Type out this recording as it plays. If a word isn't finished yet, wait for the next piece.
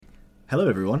Hello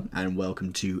everyone, and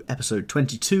welcome to episode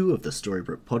 22 of the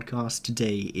Storybrooke podcast.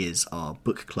 Today is our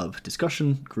book club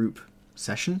discussion group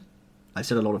session. I've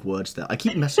said a lot of words there. I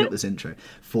keep messing up this intro.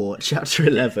 For chapter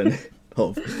 11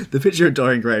 of The Picture of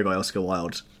Dorian Gray by Oscar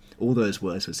Wilde. All those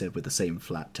words were said with the same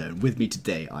flat tone. With me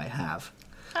today I have...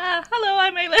 Hello,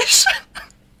 I'm Ailish.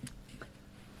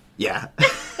 Yeah.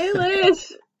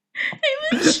 Ailish!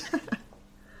 Ailish!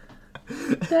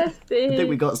 I think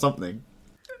we got something.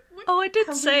 Oh, I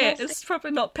did say it. It's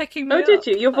probably not picking me up. Oh, did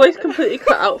you? Your voice completely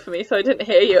cut out for me, so I didn't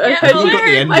hear you. Yeah,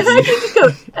 I heard you just go,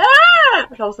 ah!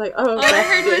 And I was like, oh, all I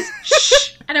heard was,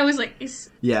 shh! And I was like,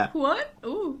 yeah. What?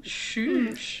 Oh,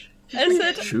 shoosh. I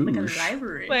said, Shoosh. Like a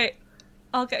library. Wait,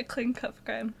 I'll get a clean cut for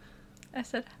Graham. I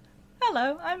said,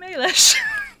 hello, I'm Ailish.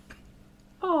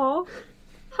 Oh.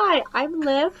 Hi, I'm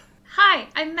Liv. Hi,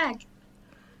 I'm Meg.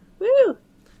 Woo!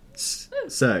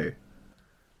 So,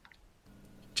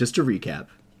 just to recap.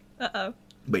 Uh-oh.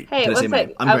 Wait, Hey, did I say one my sec.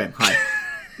 name? I'm Graham. Hi.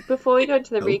 Before we go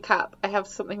into the Oh. recap, I have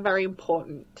something very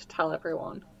important to tell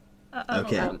everyone. Uh-oh.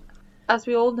 Okay. As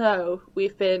we all know,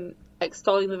 we've been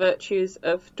extolling the virtues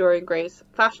of Dorian Gray's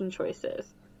fashion choices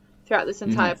throughout this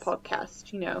entire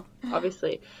podcast,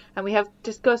 obviously. And we have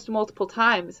discussed multiple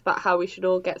times about how we should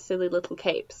all get silly little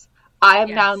capes. I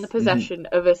am now in the possession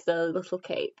of a silly little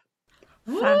cape.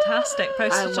 Fantastic.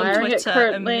 Post I'm it on wearing it Twitter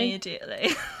currently. immediately.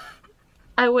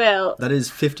 I will. That is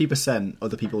 50%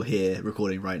 of the people here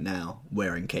recording right now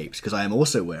wearing capes, because I am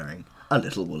also wearing a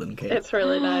little woolen cape. It's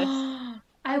really nice.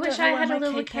 I wish don't I know had where a my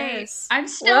little cape cape. is. I'm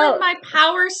still Well- in my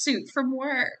power suit from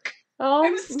work. Oh,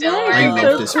 I'm still nice. I love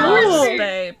So this cool. one.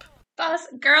 Babe.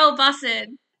 Girl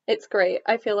bussin'. It's great.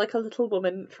 I feel like a little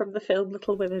woman from the film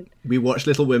Little Women. We watched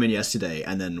Little Women yesterday,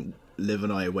 and then Liv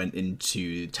and I went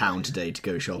into town today to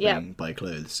go shopping, Yep. buy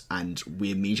clothes, and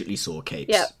we immediately saw capes.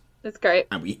 Yeah, it's great.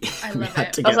 And we, I we love had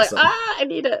it. to I was get like, some. I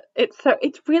need it.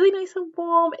 It's really nice and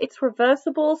warm. It's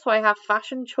reversible, so I have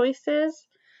fashion choices,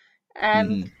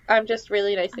 and I'm just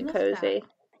really nice and love cozy.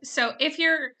 So if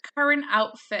your current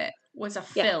outfit was a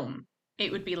Yeah. film,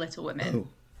 it would be Little Women. Oh.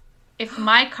 If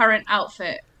my current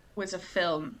outfit was a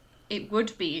film, it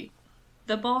would be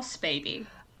The Boss Baby.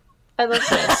 I love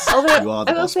this. Although You are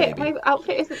the I will boss, say baby. my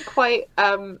outfit isn't quite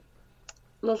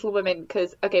Little Women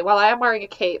because while I am wearing a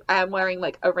cape, I am wearing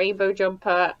like a rainbow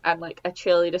jumper and like a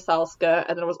cheerleader style skirt,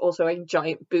 and then I was also wearing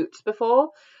giant boots before.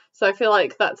 So I feel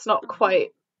like that's not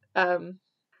quite Little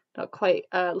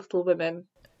Women.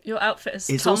 Your outfit is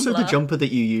It's Tumblr. also the jumper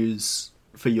that you use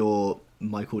for your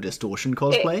Michael Distortion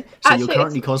cosplay. So actually, you're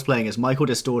currently cosplaying as Michael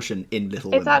Distortion in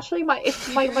Little It's Women. actually my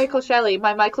Michael Shelley.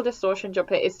 My Michael Distortion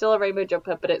jumper is still a rainbow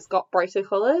jumper, but it's got brighter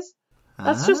colours.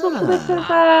 That's just a little bit of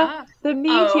the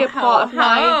meatier part of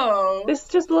my. This is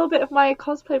just a little bit of my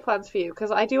cosplay plans for you, because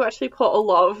I do actually put a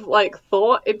lot of like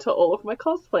thought into all of my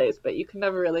cosplays, but you can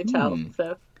never really tell.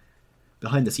 So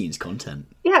behind the scenes content.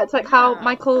 yeah, it's like how Wow,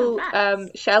 Michael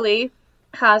congrats. Shelley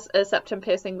has a septum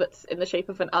piercing that's in the shape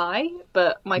of an eye,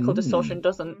 but Michael Distortion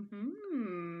doesn't.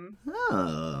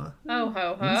 Oh, Ho ho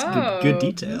ho. that's good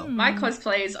detail. My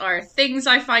cosplays are things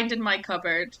I find in my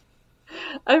cupboard.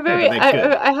 I'm very. Yeah, but they're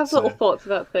good, I have little so- thoughts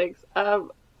about things.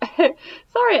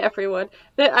 Sorry, everyone.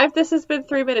 This has been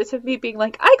 3 minutes of me being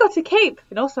like, I got a cape,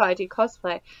 and also I do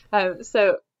cosplay.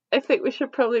 So I think we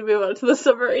should probably move on to the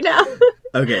summary now.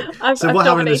 Okay, I've what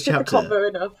happened in this dominated the chapter? convo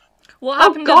enough. What Oh,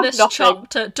 happened God, in this nothing.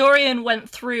 chapter? Dorian went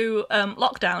through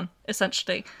lockdown,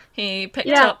 essentially. He picked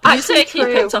Yeah, up music, actually he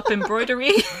true. picked up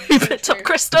embroidery, he picked up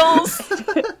crystals.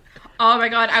 Oh my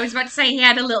god, I was about to say he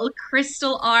had a little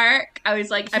crystal arc. I was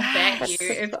like, I bet you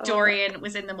Yes. if Dorian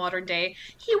was in the modern day,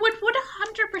 he would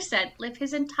 100% live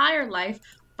his entire life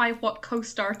by what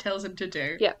Co-Star tells him to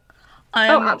do. Yeah.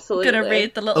 I'm absolutely. going to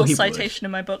read the little Oh, he would. citation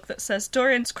in my book that says,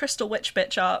 Dorian's Crystal Witch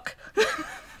Bitch arc.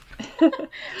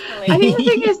 I think the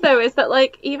thing is though is that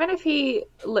like even if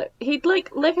he'd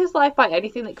like live his life by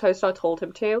anything that Co-Star told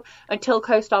him to until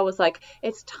Co-Star was like,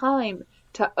 it's time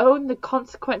to own the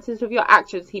consequences of your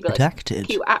actions, he'd be like,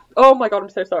 Redacted. oh my god, I'm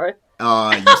so sorry.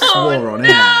 Oh, you swore on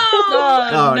air.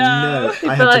 Oh no,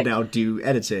 I have to like- now do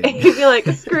editing. He'd be like,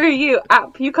 screw you,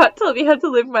 app, you can't tell me how to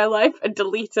live my life, and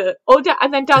delete it.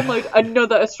 And then download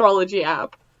another astrology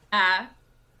app.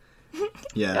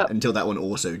 Yeah, Yep. until that one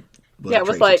also was Yeah, it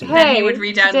was traitor like, to me. hey, Then he would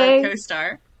re-download today-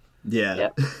 Co-Star. Yeah.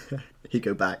 Yep. He'd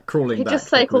go back, crawling He'd back. just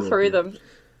cycle like we all through do. them.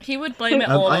 He would blame it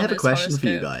all I on have a his question for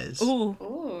you horoscope. guys. Ooh.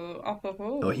 Ooh,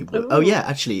 Oh, he will. Oh, yeah,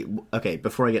 actually, okay,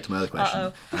 before I get to my other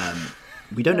question,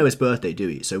 we don't know his birthday, do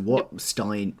we? So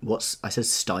I said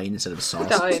Stein instead of Star.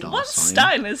 Stein. Star What sign?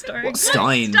 Stein is Dorian? What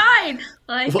Stein? Stein!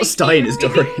 Well, What Stein is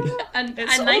Dorian? and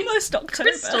It's and like almost October.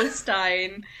 Crystal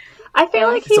Stein. I feel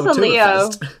like he's a Leo.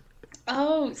 Oktoberfest.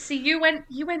 Oh, see, you went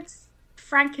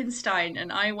Frankenstein, and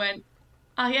I went,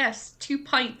 yes, 2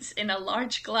 pints in a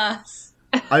large glass.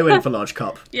 I went for large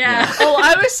cup. Yeah. Oh,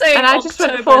 I was saying And I just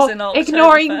went October's for in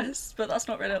ignoring- Oktoberfest, but that's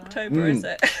not really October, is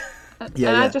it?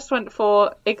 I just went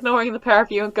for ignoring the pair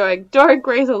of you and going, Dorian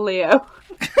Gray's a Leo.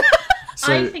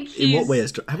 So, I think in what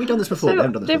he's- way have we done this before? So We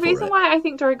haven't done this the before, reason right? why I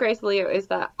think Dorian Gray's a Leo is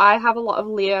that I have a lot of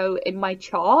Leo in my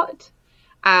chart,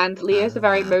 and Leos are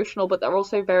very emotional, but they're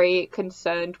also very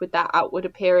concerned with their outward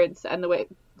appearance and the way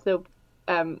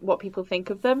what people think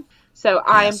of them. So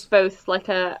I am Yes. both like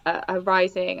a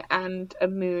rising and a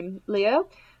moon Leo,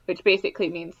 which basically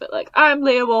means that like I'm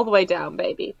Leo all the way down,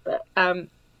 baby. But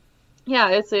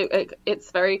yeah,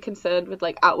 it's very concerned with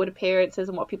like outward appearances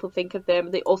and what people think of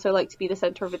them. They also like to be the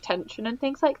center of attention and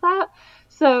things like that.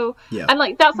 So Yeah. and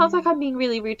like that sounds like I'm being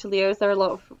really rude to Leos. There are a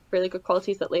lot of really good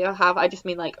qualities that Leo have. I just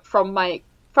mean like from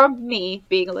me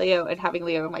being a Leo and having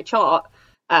Leo in my chart,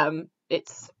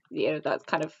 it's that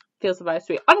kind of feels the most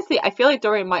sweet. Honestly, I feel like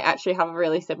Dorian might actually have a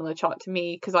really similar chart to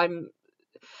me because I'm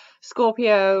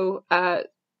Scorpio,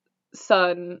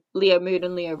 Sun, Leo Moon,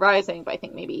 and Leo Rising. But I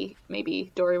think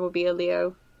maybe Dorian will be a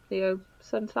Leo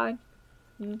Sun sign.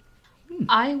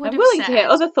 I would I'm have willing said, to hear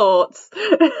other thoughts.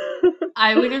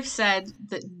 I would have said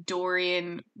that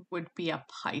Dorian would be a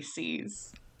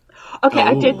Pisces. Okay,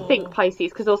 I Oh. did think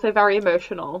Pisces because also very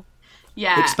emotional.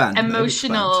 Yeah, Expand, though,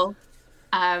 emotional,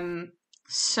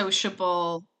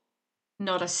 sociable,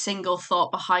 not a single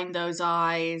thought behind those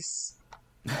eyes.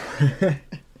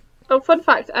 Oh, fun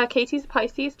fact, Katie's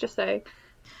Pisces, just saying.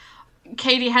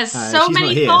 Katie has she's so not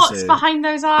many here, thoughts so behind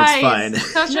those eyes. fine.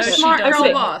 Such No, a she smart girl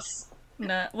doesn't. boss.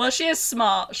 No. Well, she is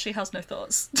smart. She has no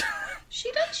thoughts. She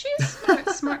is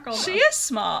smart girl boss. She is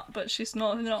smart, but she's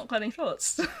not got any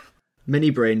thoughts. Mini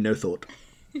brain, no thought.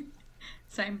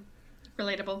 Same.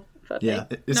 Relatable. Yeah,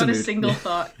 it's Not a a mood. single Yeah.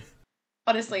 thought.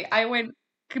 Honestly, I went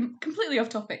completely off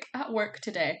topic at work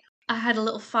today. I had a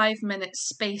little 5-minute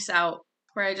space out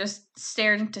where I just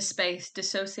stared into space,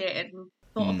 dissociated, and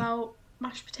thought about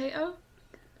mashed potato.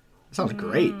 Sounds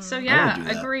great. So I yeah, wanna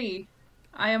do that. agree.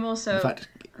 I am also In fact,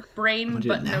 brain I'll do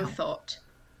but it no now. thought.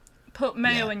 Put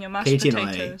mayo yeah. in your mashed Katie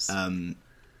potatoes. and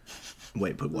I,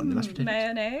 wait, put what in the mashed potatoes?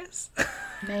 Mayonnaise.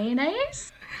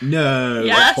 Mayonnaise? No,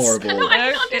 Yes. that's horrible. No, I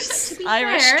can No, understand, it's to be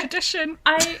Irish fair. tradition.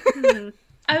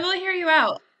 I will hear you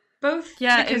out. Both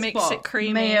Yeah, because it makes what? it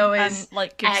creamy Mayo and is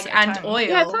like gives egg it a and tang. oil.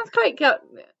 Yeah, it sounds quite good.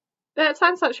 That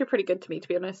sounds actually pretty good to me, to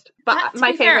be honest. But To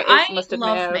my be fair, favourite is I mustard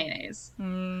love mayo. mayonnaise.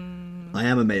 I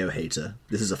am a mayo hater.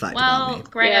 This is a fact about Well, me.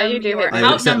 Graham, Yeah, you do are hate I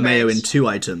mayo. accept mayo in outnumbered. 2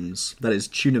 items. That is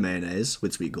tuna mayonnaise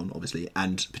with sweet corn, obviously,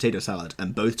 and potato salad,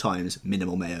 and both times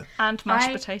minimal mayo. And mashed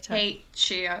I potato. hate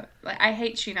tuna. I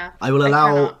hate tuna. I will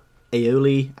allow cannot.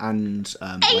 aioli and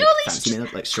like Aioli's fancy mayo,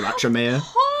 like sriracha mayo.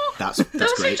 Oh, That's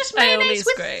those great. are just mayonnaise Aioli's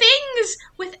with great. things,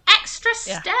 with extra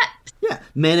Yeah. steps. Yeah,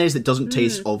 mayonnaise that doesn't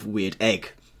taste of weird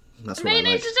egg. That's what I like.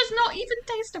 Mayonnaise does not even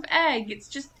taste of egg. It's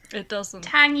just It doesn't.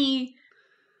 tangy,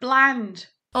 bland.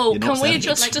 Oh, You're not can we saying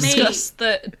just Like me. discuss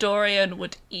that Dorian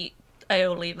would eat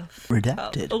aioli?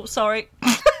 Redacted. Oh, sorry.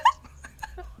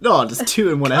 No, just 2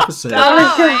 in one episode. Oh,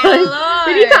 my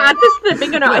We need to add lord. this to the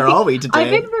bingo now. Where I think, are we today?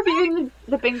 I've been reviewing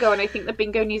the bingo, and I think the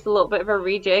bingo needs a little bit of a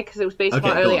rejig because it was based Okay,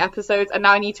 on go early on. episodes, and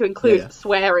now I need to include Yeah.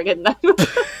 swearing in them.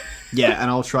 Yeah,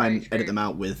 and I'll try and Very true. edit them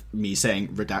out with me saying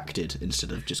redacted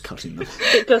instead of just cutting them.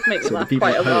 It does make me So the laugh people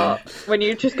quite a at home- lot when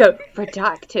you just go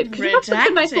redacted because you have such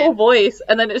a nice Redacted. little voice,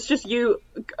 and then it's just you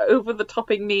over the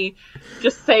topping me,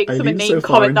 just saying I some lean inane so far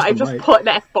comment that into I've the just mic. put an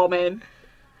F-bomb in.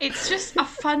 It's just a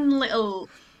fun little,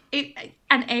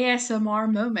 an ASMR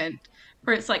moment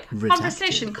where it's like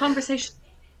Redacted. conversation,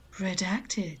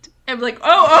 redacted. I'm like,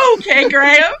 oh, okay,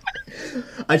 Graham.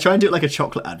 I try and do it like a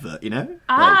chocolate advert, you know?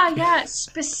 Like, Yeah,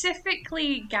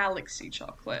 specifically Galaxy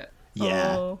chocolate.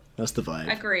 yeah, Oh. that's the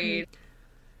vibe. Agreed.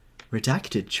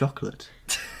 Redacted chocolate.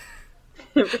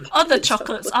 Other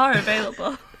chocolates are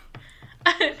available.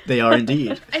 They are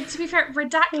indeed. And to be fair,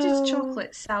 redacted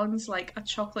chocolate sounds like a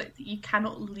chocolate that you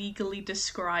cannot legally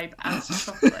describe as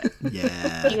chocolate.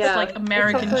 Yeah. It's Yeah. like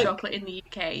American It's like- chocolate in the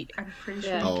UK. I'm pretty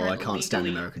sure. Yeah. you Oh, I can't can't stand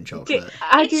legally- American I chocolate. do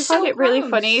It's find so it really gross.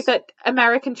 funny that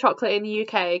American chocolate in the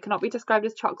UK cannot be described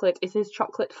as chocolate. It is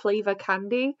chocolate flavour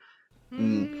candy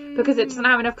because it's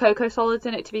now enough cocoa solids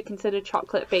in it to be considered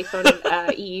chocolate based on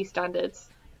EU standards.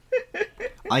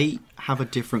 I have a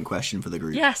different question for the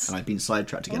group. Yes. And I've been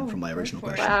sidetracked again from my original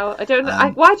for it. question. Wow, I don't know.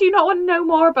 Um, Why do you not want to know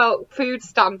more about food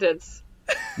standards?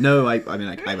 No, I mean,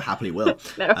 I happily will.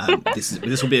 No.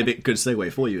 This will be a bit good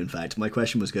segue for you, in fact. My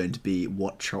question was going to be,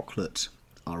 what chocolate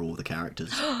are all the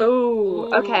characters?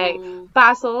 Oh, okay.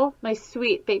 Basil, my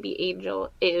sweet baby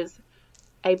angel, is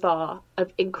a bar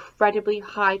of incredibly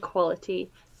high quality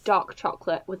dark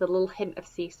chocolate with a little hint of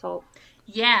sea salt.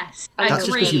 Yes, That's just 'cause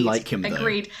agreed. you like him, though.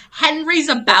 Agreed. Henry's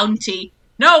a bounty.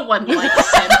 No one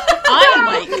likes him. I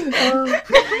like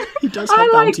him. He does I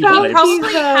have like bounty that. vibes.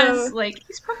 Probably though. has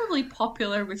he's probably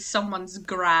popular with someone's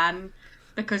gran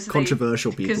because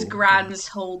Controversial people. because grans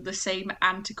hold the same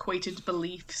antiquated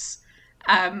beliefs.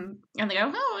 And they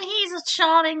go, oh, he's a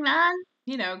charming man.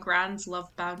 You know, grans love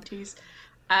bounties.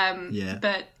 Yeah.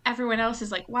 But everyone else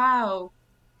is like, wow,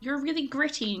 you're really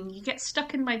gritty and you get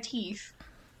stuck in my teeth.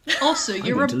 Also,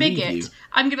 you're going a to leave bigot. you.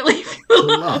 I'm going to leave you To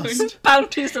alone. last.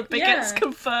 Bounties are bigots Yeah.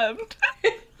 confirmed.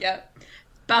 Yeah.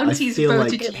 I Bounties feel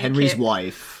voted like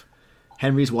UKIP.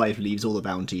 Henry's wife leaves all the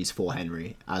bounties for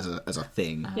Henry as a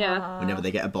thing. Yeah. Whenever they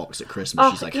get a box at Christmas,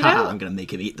 Oh, she's like, you haha, know- I'm going to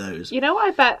make him eat those. You know what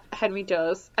I bet Henry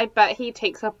does? I bet he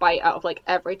takes a bite out of like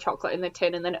every chocolate in the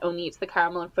tin and then only eats the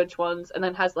caramel and fudge ones and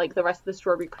then has like the rest of the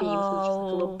strawberry creams and just like, a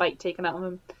little bite taken out of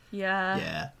him.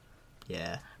 Yeah.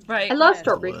 Yeah. Right. I love yeah.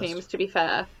 strawberry worst. creams, to be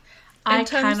fair. I In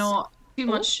terms- cannot. Too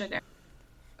much sugar.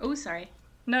 Oh, sorry.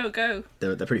 No, go.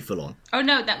 They're pretty full on. Oh,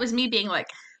 no, that was me being like,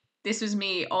 this was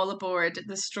me all aboard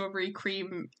the strawberry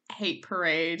cream hate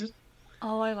parade.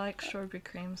 Oh, I like strawberry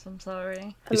creams. I'm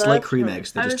sorry. It's love like cream strawberry-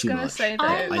 eggs, they're I just was too gonna much. say I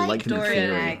that. I like them in Dorian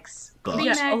theory, eggs. but- Cream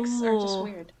Yeah. eggs are just Oh.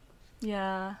 weird.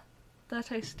 Yeah, they're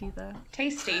tasty though.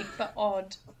 Tasty, but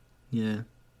odd. Yeah.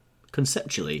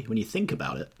 Conceptually, when you think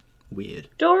about it, weird.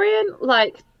 Dorian,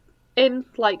 like, in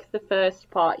like the first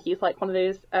part, he's like one of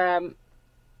those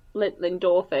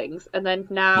Lindor things, and then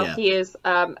now Yeah. he is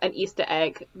an Easter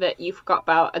egg that you forgot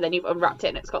about, and then you've unwrapped it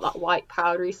and it's got that white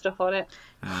powdery stuff on it.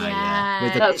 Yeah.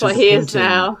 With That's so what the he is painting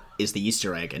now. Is the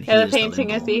Easter egg, and he Yeah, is the painting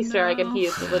the is the Lindor. Easter egg, and he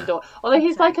is the Yeah. Lindor. Although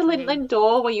he's like a Exactly.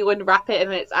 Lindor where you unwrap it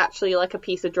and it's actually like a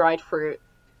piece of dried fruit.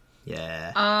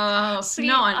 Yeah. Oh, See,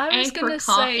 not I an was gonna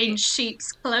apricot say- in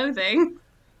sheep's clothing.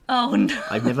 Oh no.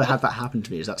 I've never had that happen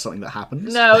to me. Is that something that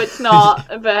happens? No, it's not,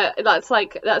 but that's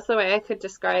the way I could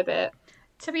describe it.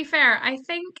 To be fair, I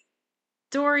think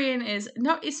Dorian is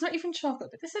it's not even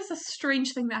chocolate, but this is a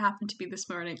strange thing that happened to me this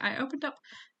morning. I opened up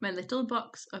my little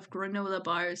box of granola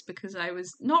bars because I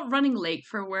was not running late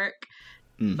for work,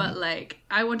 Mhm. but like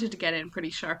I wanted to get in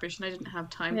pretty sharpish and I didn't have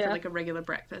time for Yeah. like a regular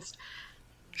breakfast.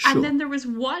 Sure. And then there was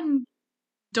one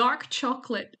dark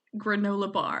chocolate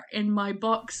granola bar in my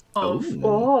box of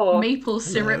Oh. Oh, maple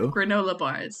syrup Hello. granola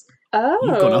bars.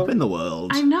 You've gone up in the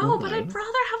world. I know, but Hello. I'd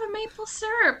rather have a maple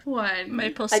syrup one.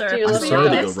 Maple I syrup. do is love To be sorry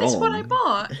that honest, you're it's what I wrong.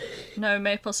 bought. No,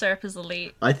 maple syrup is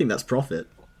elite. I think that's profit.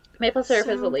 maple syrup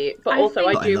is So, elite, but I also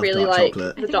think- I do love really dark like chocolate.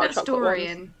 I the think dark that's chocolate ones.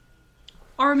 Dorian.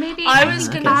 Or maybe I was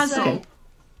Okay. gonna Basil. say.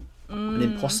 An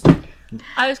imposter.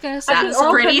 I was gonna say. I think That's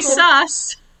all pretty people-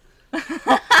 sus.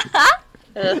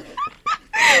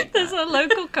 There's a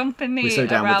local company We're so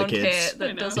down with the around kids. here I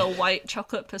that know. does a white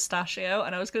chocolate pistachio,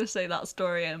 and I was going to say that's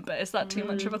Dorian, but is that too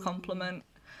much of a compliment?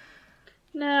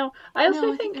 No, I also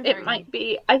No, I think think they're it very might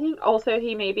be. I think also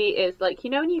he maybe is like, you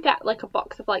know when you get like a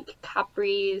box of like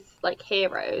Cadbury's like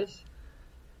Heroes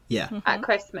Yeah. at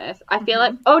Christmas. I feel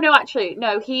like no, actually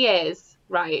no, he is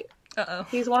right. Uh-oh.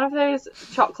 He's one of those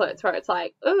chocolates where it's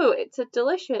like, oh, it's a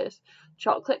delicious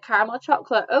chocolate caramel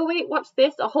chocolate. Oh wait, what's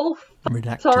this? A whole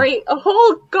Redacted. a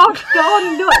whole gosh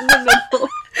darn nut in the middle.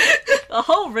 A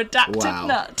whole redacted Wow.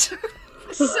 nut.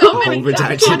 So many Whole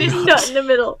redacted One nut. nut in the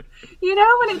middle. You know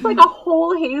when it's like a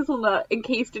whole hazelnut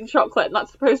encased in chocolate, and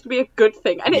that's supposed to be a good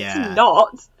thing, and Yeah. it's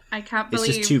not. I can't It's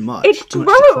believe just too much. It's too much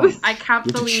to gross. crunch. I can't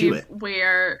You have to chew believe it.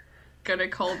 we're gonna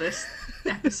call this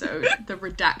episode the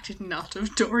redacted nut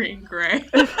of Dorian Gray.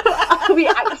 We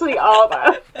actually are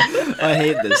though. I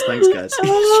hate this. Thanks, guys.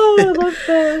 Oh, I love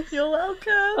this. You're welcome.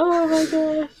 Oh my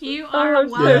gosh. You Oh, are I'm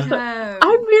so welcome. sorry.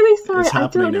 I'm really sorry. It's I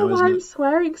happening don't know now, why isn't I'm it?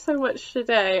 swearing so much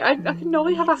today. I can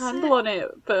normally have a It's handle on it,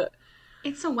 but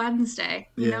It's a Wednesday.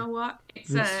 You Yeah. know what? It's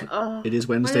It's- a It is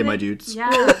what Wednesday, are my they- dudes. Yeah.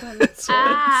 That's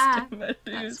Ah, what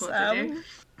that's what they do.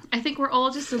 I think we're all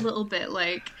just a little bit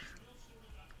like,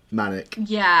 Manic.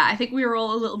 yeah. I think we were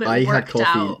all a little bit I had worked coffee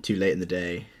out. too late in the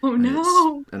day. Oh and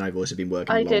no! and I've also been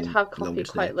working. I did long- have coffee longer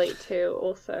quite today. late too.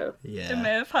 Also. Yeah. I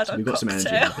may have had So a we've got some energy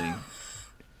cocktail. happening.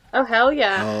 Oh hell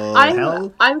yeah! Oh, I'm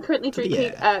hell currently to the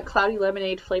drinking yeah. cloudy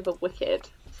lemonade flavored Wicked.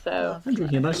 So I'm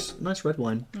drinking a nice red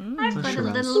wine. I've got a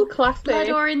Shiraz. little classy. blood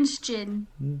orange gin.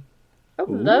 Oh,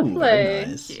 Ooh, lovely. very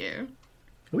nice. Thank you.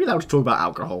 Are we allowed to talk about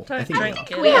alcohol? Don't I think drink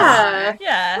we it. are. Yeah.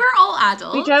 Yeah. We're all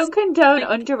adults. We don't condone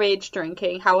underage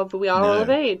drinking. However, we are all No. of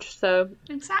age. So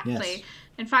Exactly. Yes.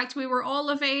 In fact, we were all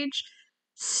of age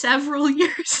several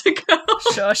years ago.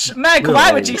 Shush. Meg, We're why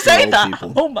all- would you we're say old that?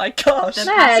 people. Oh my gosh. The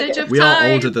Meg. passage of We are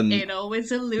time older than ain't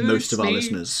always eludes Most of our me.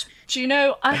 listeners. Do you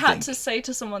know, I had think. to say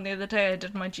to someone the other day I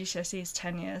did my GCSEs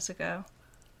 10 years ago.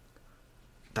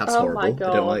 That's Oh horrible. my I don't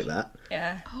God. like that.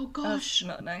 Yeah. Oh That's gosh,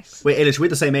 not nice. Wait, Eilish, we're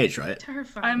the same age, right?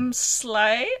 terrifying. I'm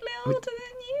slightly older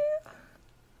than you.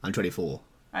 I'm 24.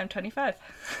 I'm 25.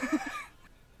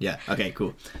 Yeah. Okay.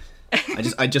 Cool.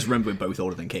 I just remember we're both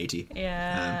older than Katie.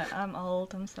 Yeah, I'm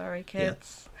old. I'm sorry,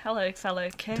 kids. Hello,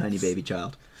 kids. Tiny baby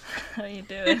child. How you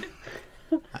doing?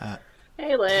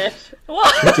 Hey, Lish.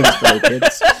 What? Greetings, fellow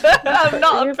kids. I'm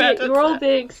not a predator. You're all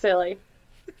being silly.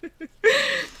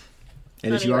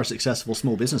 Eilish, you are a successful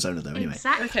small business owner, though. Anyway.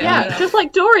 Exactly. Okay. Yeah, just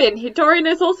like Dorian. Dorian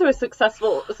is also a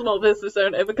successful small business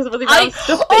owner because of the amount of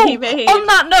stuff that he made.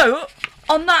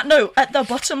 On that note, at the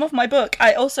bottom of my book,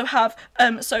 I also have,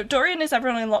 so Dorian is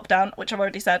everyone in lockdown, which I've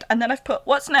already said, and then I've put,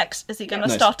 what's next? Is he going to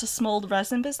Nice. start a small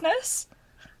resin business?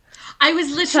 I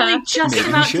was literally just Maybe he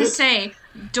about to should. say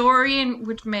Dorian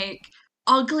would make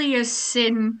ugly as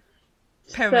sin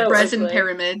Pyramid. So- resin ugly.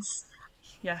 pyramids.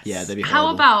 Yes. Yeah, they'd be How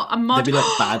horrible. about They'd be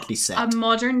like badly set. a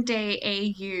modern day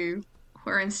AU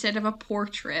where instead of a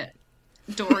portrait,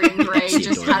 Dorian Gray See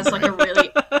just Dorian has like a really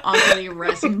ugly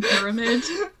resin pyramid?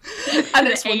 And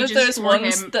it's that one of ages those for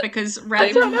ones him that because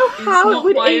resin don't know is how it not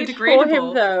would age for him,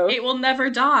 biodegradable. though. It will never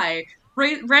die.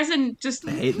 Resin just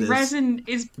hate this, resin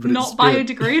is but not it's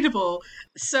good. biodegradable,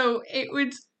 so it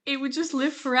would just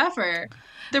live forever.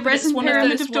 The But it's resin one of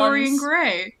pyramid those of Dorian ones-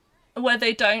 Gray. where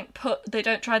they don't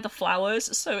try the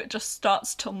flowers, so it just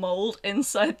starts to mold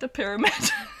inside the pyramid.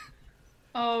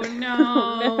 Oh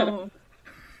no.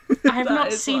 I have That not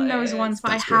is seen what it those is. ones, but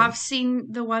That's I have grim.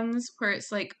 seen the ones where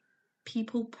it's like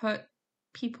people put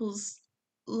people's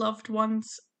loved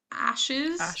ones'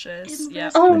 ashes. Ashes, in yeah.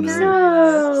 resin Oh No.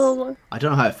 no! I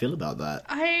don't know how I feel about that.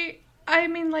 I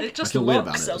mean, like, It just feel weird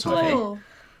looks about it, it's ugly. okay. oh.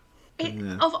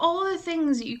 Yeah. Of all the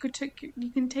things that you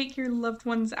can take your loved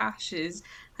one's ashes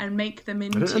and make them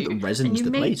into, don't know that resin's and you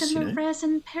the make place, them you a know?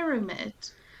 resin pyramid.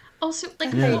 Also,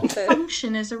 like, Yeah. what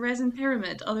function is a resin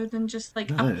pyramid other than just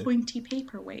like No. a pointy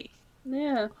paperweight?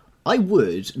 Yeah. I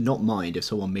would not mind if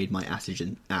someone made my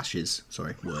ashes.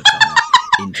 Sorry, words are hard,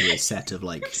 into a set of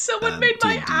like. Someone made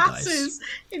my D&D dice. asses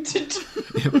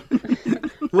into.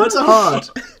 Words are hard.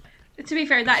 To be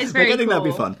fair, that is very I think cool.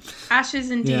 that'd be fun.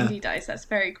 Ashes and Yeah. D&D dice. That's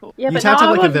very cool. Yeah, You'd but have now to I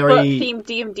have, like, a want very- themed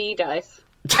D&D dice.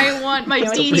 I want my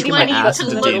Yeah, D20 making my ass to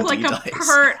into look D&D like a dice.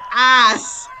 pert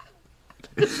ass.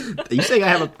 Are you saying I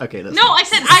have a? Okay, that's No, I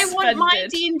said I want my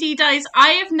Suspended. D&D dice. I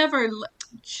have never.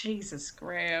 Jesus,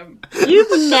 Graham.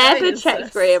 You've never is checked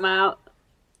this? Graham out.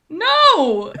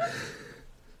 No.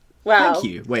 Well, Thank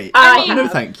you. Wait. I no,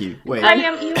 have. thank you. Wait.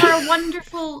 Graham, you are a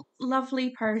wonderful, lovely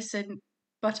person,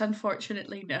 but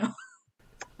unfortunately, no.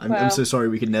 I'm Well, so sorry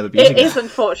we could never be It together. is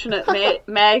unfortunate,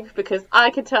 Meg, because I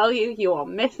can tell you are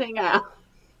missing out.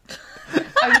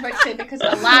 I was about to say, because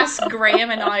alas,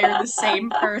 Graham and I are the same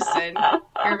person.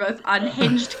 We're both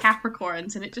unhinged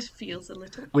Capricorns, and it just feels a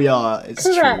little. We are. It's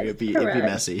Correct, true. It'd be correct.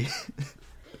 messy.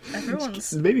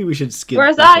 Everyone's Maybe we should skip.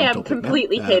 Whereas back I on am topic now.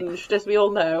 completely hinged, as we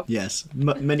all know. Yes,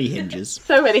 many hinges.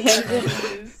 So many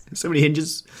hinges. So many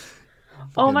hinges.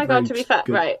 Oh Fucking my god, very to be fair,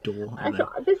 good right. Door. I I don't know.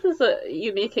 thought this is a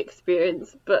unique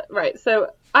experience, but right, so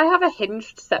I have a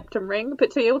hinged septum ring,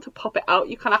 but to be able to pop it out,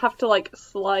 you kind of have to like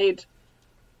slide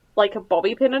like a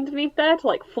bobby pin underneath there to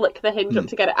like flick the hinge up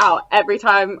to get it out. Every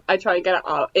time I try and get it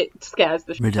out, it scares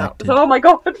the shit out. Redacted. So, oh my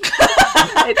god, it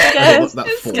Okay, scares. what's that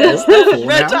for? scares For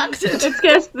now? redacted.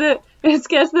 It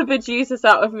scares the bejesus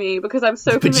out of me because I'm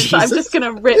so convinced that I'm bejesus? just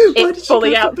gonna rip Why it did you fully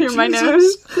go for out through my bejesus?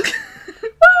 nose.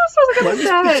 What else was I Why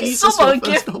gonna was say? bejesus Someone your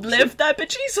first give option? Liv their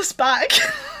bejesus back.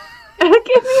 Give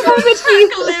me my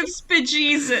bejesus. Lives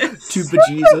bejesus. To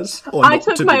bejesus or I not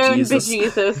took to my own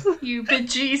bejesus? bejesus. You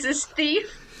bejesus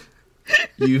thief.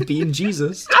 You've been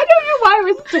Jesus. I don't know why I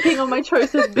was sticking on my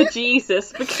choice of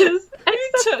bejesus because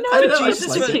I Took don't know I don't know, I bejesus just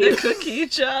like from it. the cookie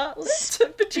jar. Liv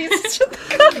took bejesus from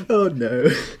the cookie. Oh no.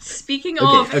 Speaking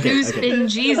Okay, of who's okay. been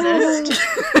Jesus,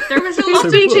 there was a lot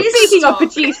of Speaking Jesus of talk.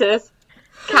 bejesus, There was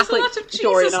a Catholic lot of Jesus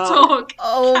Dorian art. talk.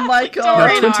 Oh my Catholic god. Now,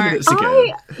 Dorian 20 art. minutes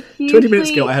ago. I 20 minutes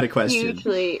ago, I had a question.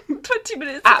 Hugely 20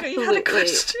 minutes ago you had a Absolutely.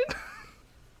 question.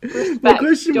 My respect question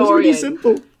was Dorian really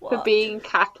simple. for being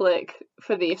Catholic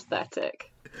for the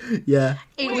aesthetic. Yeah.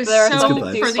 It Wait, was there are so some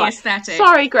for things the fine. aesthetic.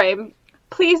 Sorry, Graham.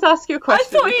 Please ask your I question.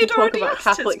 thought We can you'd talk already about asked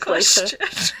his Catholics question.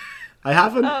 later. I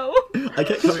haven't. Oh. I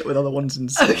kept coming up with other ones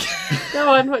instead. Go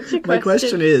on. What's your question? My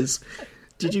question is,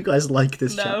 did you guys like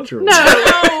this No. chapter?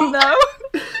 No. No.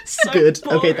 So Good.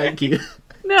 boring. Okay, thank you.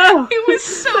 No. It was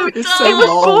so dumb. so It was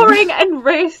long. boring and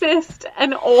racist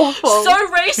and awful. So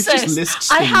It just racist.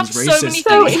 lists I have things so many racist.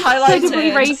 So things incredibly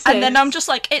highlighted, racist. and then I'm just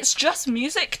like, it's just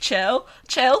music. Chill.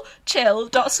 Don't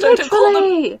call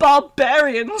Literally. them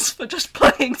barbarians for just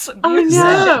playing some I music.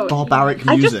 know. Barbaric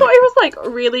I music. just thought it was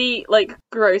like really like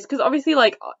gross because obviously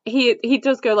like he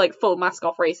does go like full mask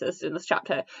off racist in this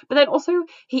chapter, but then also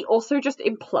he also just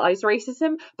implies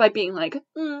racism by being like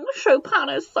Chopin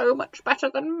is so much better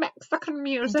than Mexican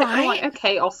music. I'm like, Right?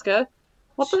 okay, Oscar,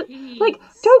 what the Jeez. like?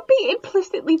 Don't be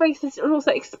implicitly racist and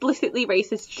also explicitly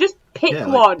racist. Just pick Yeah,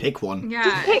 like, one. pick one.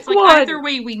 Yeah, pick it's like one. either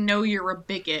way we know you're a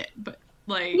bigot, but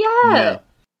like Yeah.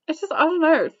 It's just, I don't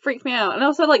know, it freaked me out. And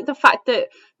also, like, the fact that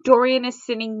Dorian is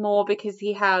sinning more because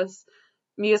he has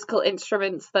musical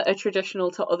instruments that are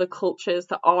traditional to other cultures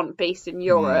that aren't based in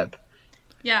Europe.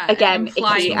 yeah, Again,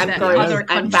 implying icky and that gross other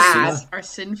and countries bad. are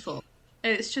sinful.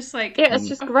 It's just like Yeah, it's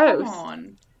just oh, gross. Come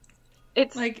on.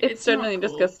 It's Like, it's it's not genuinely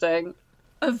cool. disgusting.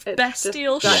 Of It's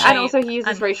bestial just- shape and also he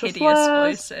uses and racial hideous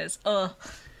slurs. voices. Ugh.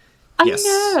 Yes.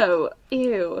 I know.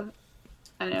 Ew.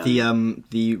 I know.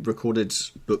 The recorded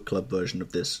book club version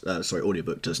of this,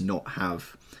 audiobook does not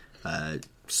have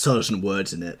certain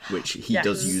words in it, which he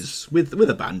does Yes. use with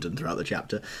abandon throughout the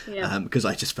chapter. Yeah. Because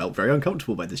I just felt very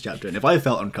uncomfortable by this chapter, and if I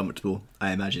felt uncomfortable,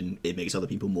 I imagine it makes other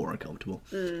people more uncomfortable.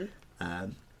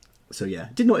 So yeah,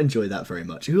 did not enjoy that very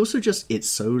much. It also just it's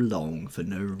so long for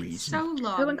no reason. So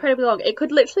long. So incredibly long. It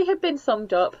could literally have been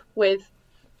summed up with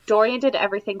Dorian did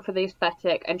everything for the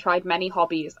aesthetic and tried many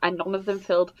hobbies, and none of them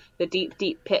filled the deep,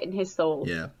 deep pit in his soul.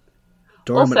 Yeah.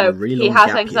 Dorian went on Also, a really he long has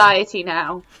gap year. anxiety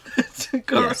now.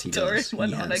 Yes, he Dorian does.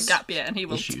 went He on a has gap year, and he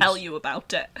will issues. tell you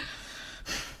about it.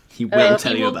 He will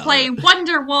tell He you will about play it.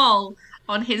 Wonderwall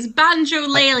on his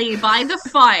banjo-lele by the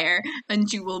fire,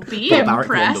 and you will be Barbaric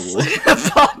impressed.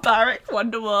 Wonderwall. Barbaric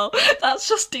Wonderwall. That's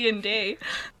just D&D.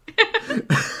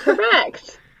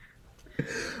 Correct.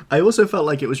 I also felt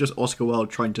like it was just Oscar Wilde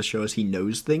trying to show us he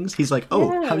knows things. He's like,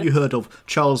 oh, Yeah. have you heard of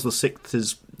Charles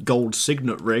VI's gold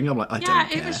signet ring? I'm like, I Yeah, don't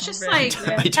care. it was just Really? like,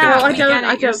 I don't No, care. I we get don't. it,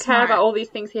 I you're don't care smart. about all these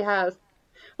things he has.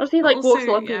 Honestly, he like Also, walks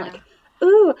along being yeah. like,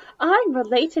 "Ooh, I'm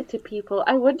related to people.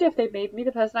 I wonder if they made me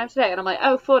the person I am today." And I'm like,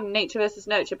 "Oh, fun, nature versus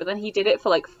nurture." But then he did it for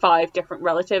like 5 different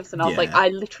relatives, and I was like, Yeah. "I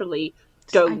literally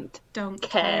don't." don't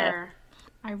care. care.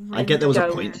 I really I get there was a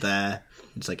don't. point there.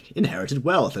 It's like inherited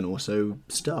wealth and also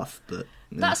stuff, but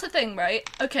That's the thing, right?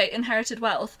 Okay, inherited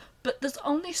wealth, but there's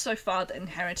only so far that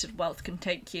inherited wealth can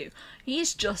take you.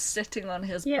 He's just sitting on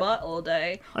his Yep. butt all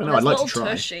day I on know, his I'd like to little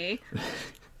try. tushy,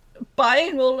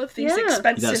 buying all of these Yeah. That's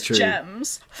expensive true.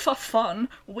 gems for fun,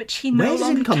 which he no Where does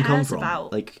longer income cares come from?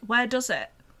 about. Like- where does it?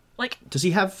 Like, does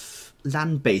he have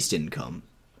land-based income?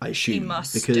 I assume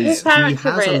must because do. His he parents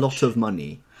are has a rich. lot of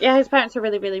money Yeah, his parents are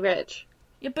really, really rich.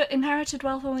 yeah, but inherited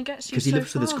wealth only gets you because he so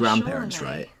lives with his far, grandparents,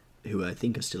 surely. right? Who I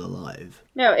think are still alive.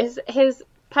 No, his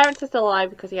parents are still alive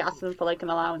because he asked them for like an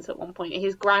allowance at one point.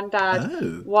 His granddad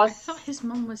Oh. was. I thought his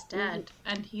mum was dead,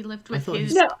 and he lived with thought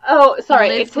his. No, oh, sorry,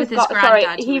 lived it's with his, his sorry,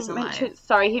 granddad who he was alive. mentions,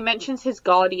 sorry, he mentions his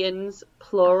guardians,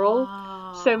 plural.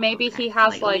 Oh, So maybe he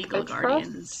has, like, legal a trust?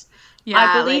 guardians.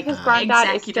 I believe his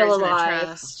granddad is still executors in a alive.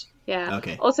 trust. Yeah.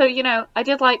 Okay. Also, you know, I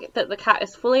did like that the cat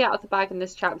is fully out of the bag in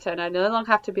this chapter, and I no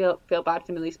longer have to feel bad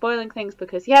for nearly spoiling things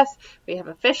because, yes, we have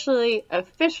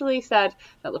officially said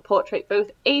that the portrait both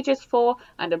ages for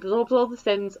and absorbs all the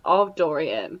sins of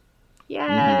Dorian.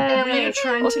 Yay! We're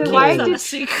trying Also, to keep why that did a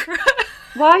secret.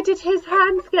 why did his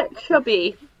hands get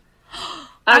chubby?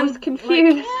 I was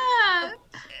confused. Yeah,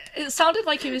 It sounded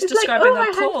like he was It's like, describing oh, my a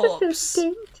hands are corpse. so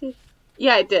dainty.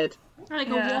 Yeah, it did. like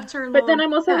Yeah. a waterlogged But then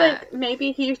I'm also cat. like,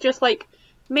 maybe he's just like,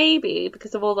 maybe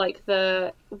because of all like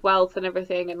the wealth and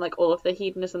everything and like all of the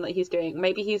hedonism that he's doing,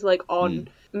 maybe he's like on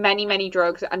many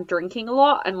drugs and drinking a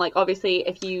lot. And like, obviously,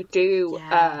 if you do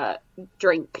Yeah.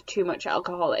 drink too much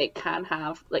alcohol, it can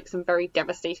have like some very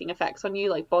devastating effects on you,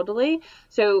 like bodily.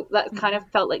 So that kind of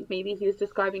felt like maybe he was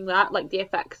describing that, like the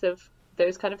effects of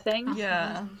those kind of things.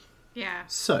 Yeah. Yeah.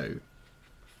 So,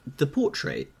 the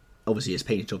portrait obviously is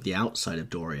painted of the outside of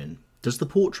Dorian. Does the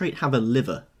portrait have a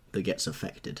liver that gets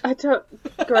affected? I don't,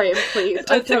 Graham, please.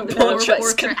 I don't don't think know. portraits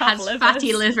but- can Portrait have has livers.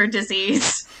 fatty liver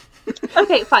disease.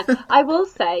 Okay, fine. I will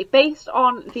say, based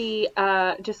on the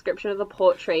description of the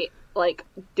portrait, like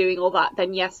doing all that,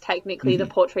 then yes, technically the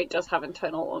portrait does have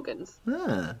internal organs.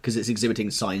 Because it's exhibiting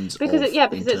signs Because of it's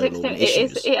internal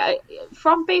issues.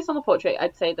 from based on the portrait,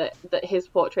 I'd say that his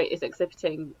portrait is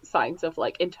exhibiting signs of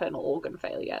like internal organ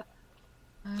failure.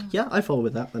 Yeah, I follow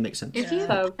with that. That makes sense. If you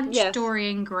So, punch yes.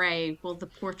 Dorian Gray, will the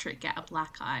portrait get a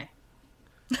black eye?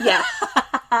 Yes.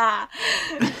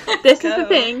 This is the Go.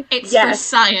 thing. It's for Yes,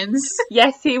 science.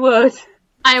 yes, he would.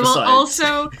 I will science.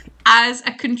 also as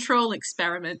a control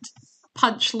experiment,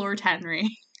 punch Lord Henry.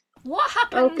 What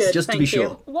happens? good. Just to Thank be you.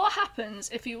 sure. What happens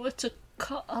if you were to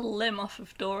cut a limb off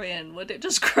of Dorian? Would it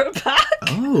just grow back?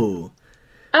 Oh.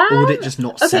 Or would it just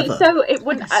not Okay, sever? so it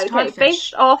wouldn't. Like a Okay,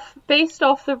 starfish. based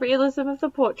off the realism of the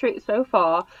portrait so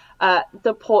far,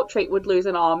 the portrait would lose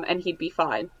an arm and he'd be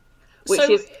fine, which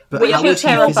So- is But which how is would he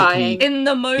terrifying. physically- In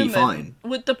the fine. moment,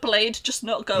 would the blade just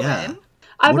not go Yeah. in?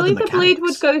 I What are the believe the blade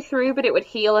would mechanics? go through, but it would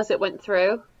heal as it went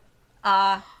through.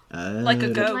 Like a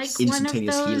ghost. Like Instantaneous one of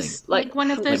healing. those, like one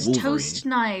of Like those Wolverine. toast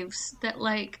knives that,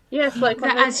 like, Yes, like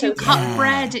that when as you they cut Yeah.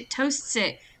 bread, it toasts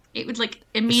it. It would like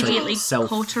immediately self-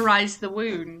 cauterize the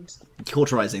wound.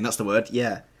 Cauterizing, that's the word,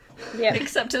 yeah. Yeah.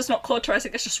 Except it's not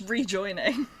cauterizing, it's just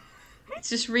rejoining. It's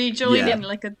just rejoining Yeah.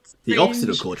 like a The strange- opposite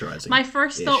of cauterizing. My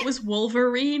first thought was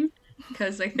Wolverine,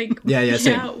 because I think Yeah,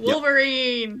 same. Yep.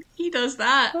 Wolverine. He does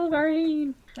that.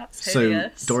 Wolverine. That's So,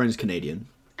 hideous. Dorian's Canadian.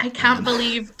 I can't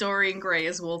believe Dorian Gray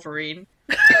is Wolverine.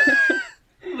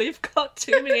 We've got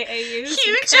too many AUs.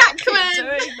 Hugh We can't keep Jackman!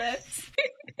 doing this.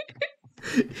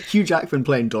 Hugh Jackman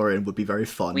playing Dorian would be very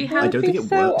fun. We have- I don't think it It'd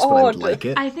be so works, but I would odd. like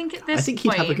it. I think at this I think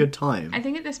point, he'd have a good time. I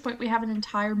think at this point we have an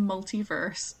entire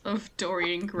multiverse of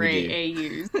Dorian Gray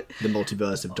AUs. The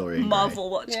multiverse of Dorian Gray. Marvel,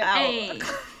 watch out. Hey,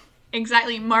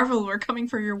 exactly, Marvel, we're coming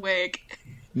for your wig.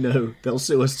 No, they'll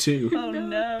sue us too. Oh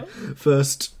no.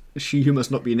 First, She Who Must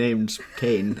Not Be Named,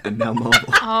 Kane, and now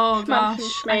Marvel. Oh gosh,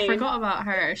 I Schmaine. forgot about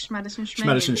her, Madison Schmaine.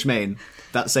 Madison Schmaine.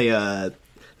 That's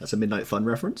a Midnight Fun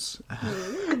reference.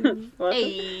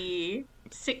 Hey,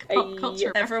 sick pop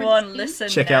culture. Everyone reference. listen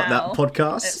Check now. out that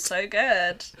podcast. It's so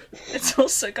good. It's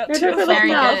also got No, two don't of look our very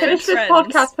now. good Finish this friends.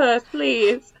 podcast first,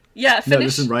 please. Yeah, No, finish.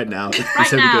 listen right now. This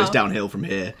Right only now. goes downhill from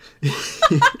here. This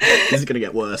is going to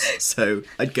get worse, so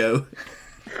I'd go.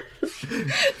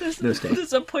 No escape.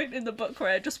 There's a point in the book where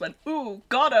I just went, ooh,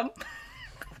 got him.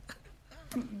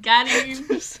 Got him.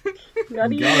 Got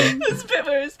Got him. This bit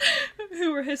where it's,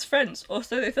 who were his friends?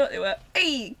 Also, they thought they were,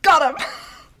 hey, got him.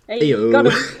 Hey, Ayo. got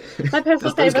him. My personal That's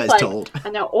those favourite's guys like, told. I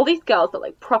know all these girls that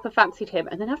like proper fancied him,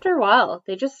 and then after a while,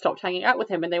 they just stopped hanging out with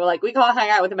him, and they were like, we can't hang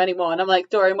out with him anymore. And I'm like,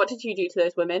 Dorian, what did you do to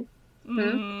those women?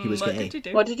 He was What gay. did you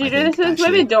do? What did you I do think, to those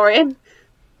actually- women, Dorian?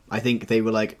 I think they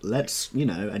were like, let's,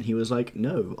 and he was like,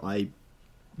 no,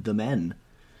 the men.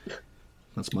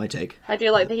 That's my take. I do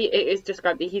like that it is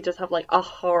described that he does have like a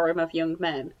harem of young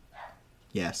men.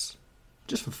 Yes.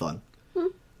 Just for fun.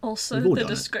 Also, We've all the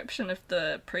done it. description of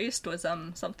the priest was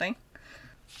something.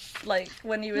 Like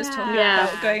when he was talking Yeah.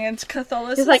 about going into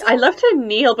Catholicism. He's like, I love to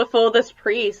kneel before this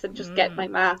priest and just get my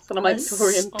mass. And I'm like,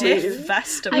 Dorian, stiff please.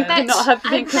 vestment. I bet, not have I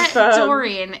been bet confirmed.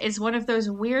 Dorian is one of those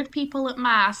weird people at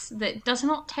mass that does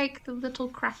not take the little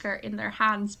cracker in their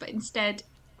hands, but instead,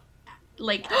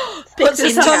 like, Puts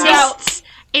his tongue out.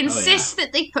 insists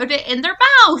that they put it in their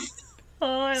mouth.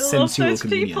 Oh, I love Sensual those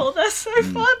communion. people. They're so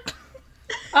fun.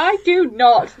 I do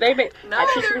not. They make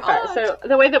actually, to be they're fair, odd. so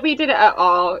the way that we did it at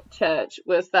our church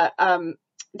was that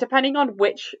depending on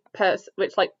which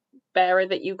like bearer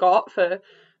that you got for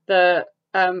the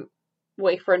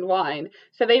wafer and wine,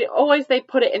 so they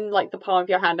put it in like the palm of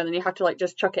your hand and then you have to like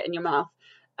just chuck it in your mouth,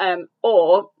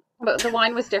 but the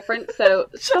wine was different. So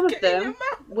some of it in your them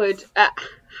would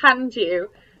hand you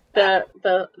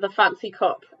the fancy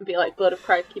cup and be like, blood of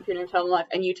Christ, keep you in eternal life,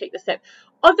 and you take the sip.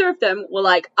 Other of them were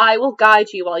like, I will guide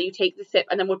you while you take the sip,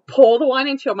 and then would pour the wine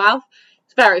into your mouth.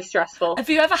 It's very stressful. Have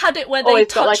you ever had it where they Always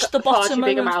got, touch like, the far too bottom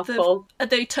big a of mouthful.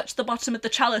 they touch the bottom of the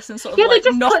chalice and sort of Yeah, like they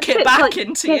just knock touch it back like,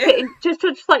 into dip you? it in, just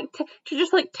to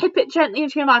just like tip it gently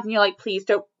into your mouth, and you're like, please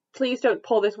don't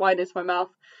pour this wine into my mouth.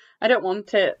 I don't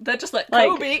want it. They're just like, Like-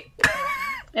 Kobe.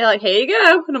 They're like, here you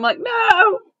go, and I'm like,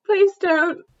 no, please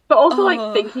don't. But also, Oh.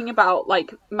 like, thinking about,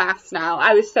 like, mass now,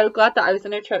 I was so glad that I was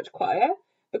in a church choir,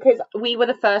 because we were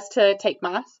the first to take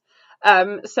mass.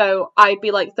 So I'd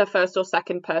be, like, the first or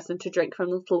second person to drink from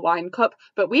the little wine cup.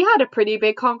 But we had a pretty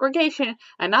big congregation,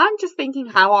 and I'm just thinking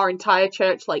how our entire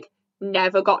church, like,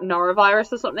 never got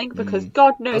norovirus or something, because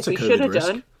God knows That's a we COVID should have risk.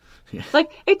 done. Yeah.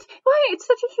 Like, it's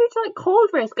such a huge, like, cold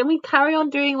risk, and we carry on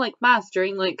doing, like, mass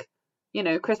during, like,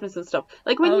 Christmas and stuff.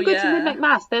 Like, when Oh, you go yeah. to midnight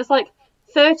mass, there's, like,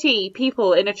 30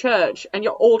 people in a church, and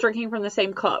you're all drinking from the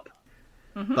same cup.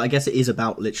 But I guess it is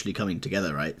about literally coming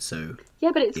together, right? So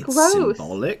Yeah, but it's it's gross.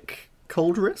 symbolic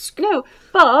cold risk. No,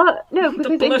 The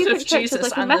because in blood different of churches, Jesus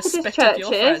like in and the Methodist spit of your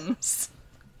churches, friends.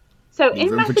 so Leave in room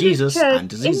for Methodist Jesus church, and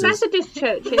diseases. in Methodist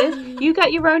churches, you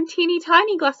get your own teeny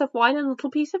tiny glass of wine and a little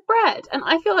piece of bread, and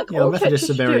I feel like Yeah, all Methodists churches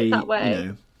are should do very, it that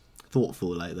way.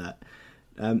 thoughtful like that.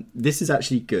 This is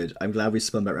actually good. I'm glad we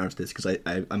spun back around to this because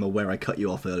I'm aware I cut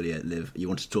you off earlier, Liv. You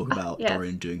wanted to talk about yes.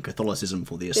 Dorian doing Catholicism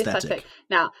for the The aesthetic.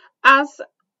 Now, as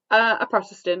a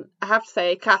Protestant, I have to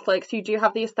say, Catholics, you do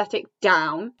have the aesthetic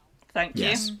down. Thank you.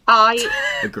 Yes. I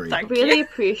Agree. really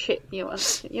appreciate you're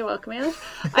welcome, Alice.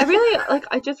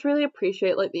 I just really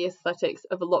appreciate like the aesthetics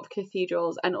of a lot of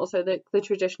cathedrals, and also the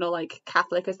traditional like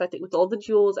Catholic aesthetic with all the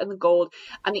jewels and the gold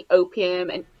and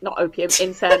the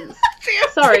incense.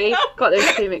 Sorry, got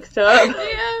those two mixed up.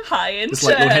 High in It's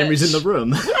like Lord Henry's in the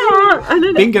room. And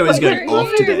then Bingo is going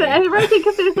off today. And I think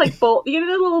of this like ball, the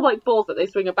little like balls that they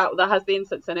swing about that has the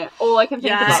incense in it. All I can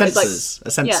think about is like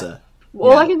A censer.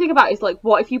 all I can think about is like,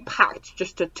 what if you packed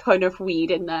just a ton of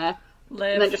weed in there and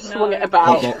then just swung it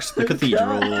about? Hotbox the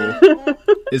cathedral.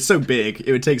 It's so big,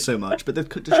 it would take so much, but the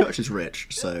church is rich,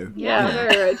 so Very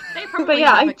rich. They probably But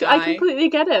yeah, have a guy. I completely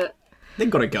get it. They've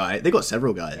got a guy. They've got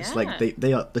several guys. Yeah. Like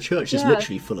they are. The church is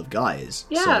literally full of guys.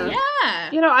 Yeah. So,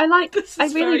 Yeah. You know, I This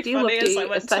really is do very love funny as I the went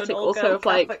to an aesthetic all-girl also of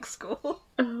like, Catholic school.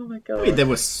 oh my god. I mean, there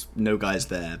was no guys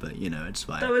there, but you know, it's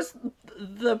fine. There was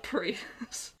the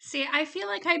priest. See, I feel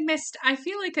like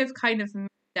I've kind of missed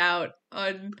out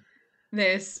on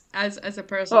this as a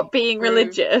person. What, being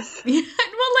religious? Yeah,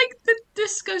 well, like the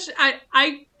discussion.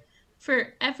 I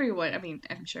for everyone. I mean,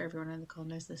 I'm sure everyone on the call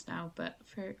knows this now, but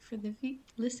for the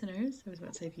listeners, I was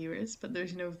about to say viewers, but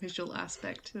there's no visual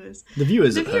aspect to this. The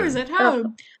viewers The at viewers home. at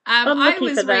home. I Unlucky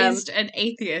was for them. raised an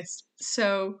atheist,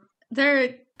 so there are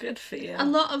Good for you. a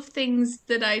lot of things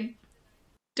that I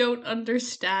don't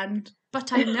understand,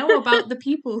 but I know about the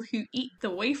people who eat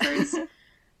the wafers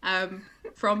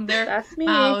from their That's me.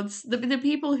 mouths. The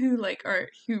people who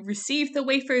who receive the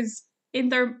wafers in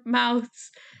their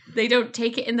mouths. They don't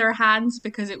take it in their hands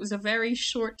because it was a very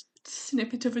short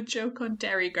snippet of a joke on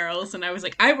Dairy Girls, and I was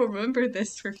like, I will remember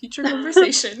this for future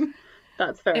conversation.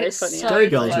 That's very It's funny. so Dairy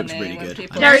Girls looks funny really when good.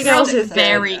 people I Dairy think. Girls Girls is is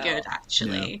very good. good,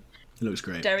 actually. It looks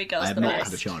great. Dairy Girls I have the not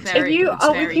best. had a chance. Very If you good,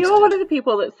 are very if you're good. one of the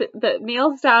people that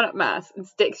kneels down at mass and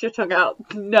sticks your tongue out,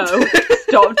 no,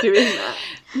 stop doing that.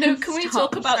 No, can we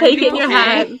Stop. talk about Take the it in people your who-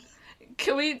 hands.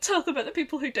 Can we talk about the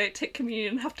people who don't take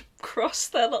communion and have to cross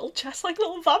their little chest like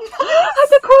little vampires? Have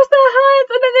to cross their hands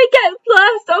and then they get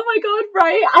blessed. Oh my god,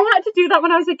 right? I had to do that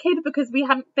when I was a kid because we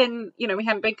hadn't been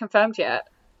confirmed yet.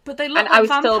 But they look And like I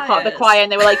was still part of the vampires. choir,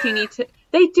 and they were like, "You need to."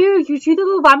 They do. You do the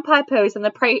little vampire pose, and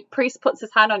the priest puts his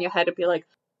hand on your head and be like,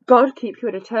 "God keep you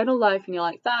in eternal life," and you're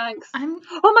like, "Thanks."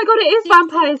 Oh my god, it is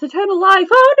vampires, eternal life.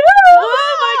 Oh no!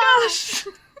 Oh my gosh!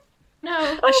 No,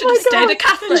 I should have stayed a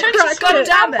Catholic. Cracked God it.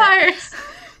 damn it! vampires.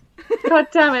 God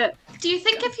damn it! Do you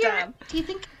think if damn.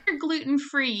 you're gluten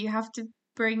free, you have to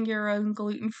bring your own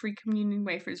gluten free communion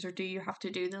wafers, or do you have to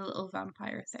do the little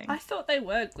vampire thing? I thought they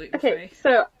were gluten free. Okay,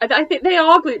 so I think they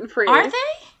are gluten free. Are they?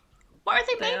 What are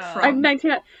they They made are. from? I'm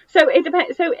 99. So it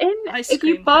depends. So Ice if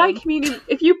you cream buy cone.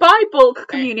 if you buy bulk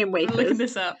communion I'm looking wafers,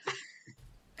 this up.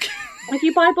 if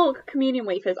you buy bulk communion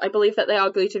wafers, I believe that they are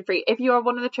gluten free. If you are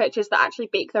one of the churches that actually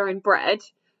bake their own bread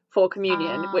for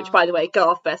communion, which by the way, go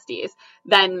off besties,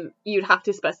 then you'd have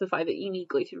to specify that you need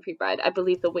gluten free bread. I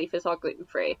believe the wafers are gluten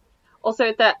free.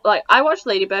 Also, that I watched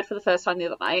Lady Bird for the first time the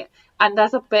other night, and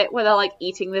there's a bit where they're like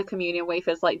eating the communion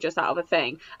wafers like just out of a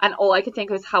thing, and all I could think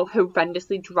was how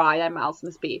horrendously dry their mouths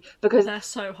must be, because They're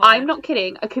so hard. I'm not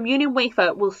kidding, a communion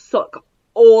wafer will suck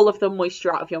all of the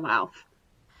moisture out of your mouth.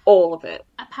 All of it.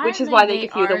 Apparently, Which is why they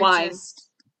give you the are wine. Just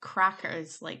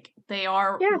crackers, like they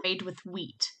are Yeah. made with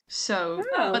wheat. So,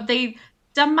 Oh. but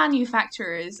some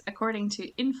manufacturers, according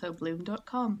to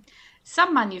infobloom.com,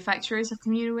 some manufacturers of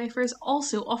communion wafers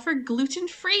also offer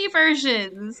gluten-free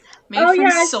versions made Oh, from yeah,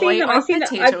 I've seen soy them. or I've seen that.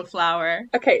 potato flour.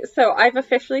 Okay, so I've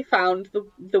officially found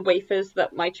the wafers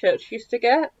that my church used to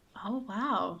get. Oh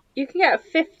wow, You can get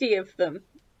 50 of them.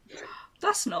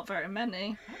 That's not very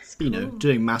many. that's You know, cool.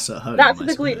 doing mass at home. That's I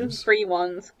the suppose. gluten-free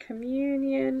ones.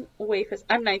 Communion wafers.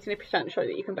 I'm 99% sure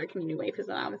that you can buy communion wafers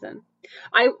on Amazon.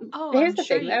 Oh, Here's I'm the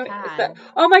sure thing, you though. can. Is that,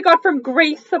 oh my god, from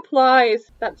Grace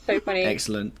Supplies. That's so funny.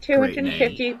 Excellent. Great name.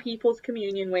 250 people's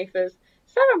communion wafers.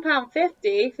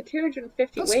 £7.50 for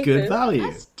 250 That's wafers. good value.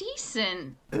 That's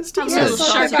decent. That's A decent. little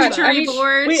It's not bad. charcuterie I mean,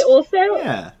 board. We also,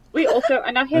 Yeah.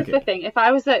 and now here's Okay. the thing: if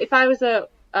I was a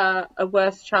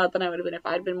worse child than I would have been if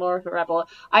I'd been more of a rebel,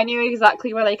 I knew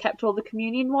exactly where they kept all the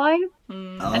communion wine.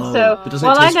 And so, but doesn't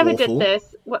it while I taste never awful? did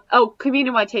this,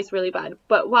 communion wine tastes really bad.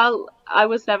 But while I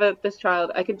was never this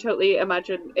child, I can totally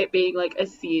imagine it being like a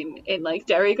scene in like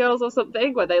Dairy Girls or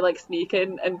something where they like sneak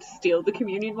in and steal the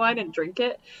communion wine and drink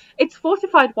it. It's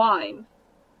fortified wine.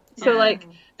 So Yeah. like,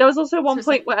 there was also one So it's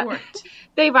point like where port.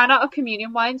 they ran out of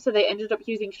communion wine, so they ended up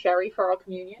using sherry for our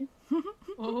communion.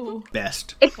 Oh,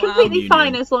 Best. It's Wow. completely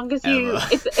fine Communion as long as you. ever.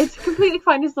 It's completely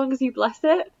fine as long as you bless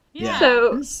it. yeah.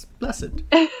 So It's blessed.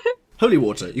 Holy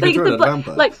water. You can throw it at a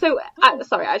vampire.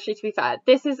 Sorry, actually, to be fair,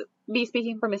 this is me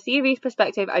speaking from a series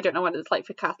perspective. I don't know what it's like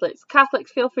for Catholics.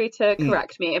 Catholics, feel free to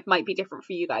correct me. It might be different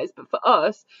for you guys. But for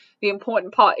us, the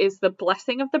important part is the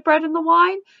blessing of the bread and the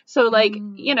wine. So, like,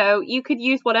 you know, you could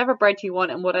use whatever bread you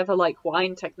want and whatever, like,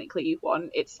 wine technically you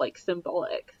want. It's, like,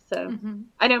 symbolic. So,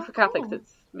 I know for Catholics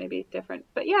it's maybe different,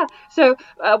 but yeah. So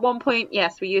at one point,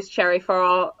 yes, we used sherry for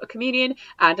our communion,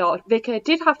 and our vicar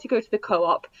did have to go to the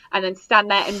co-op and then stand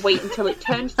there and wait until it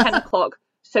turned 10 o'clock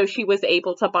so she was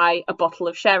able to buy a bottle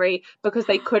of sherry, because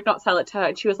they could not sell it to her.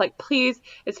 And she was like, please,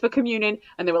 it's for communion.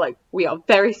 And they were like, we are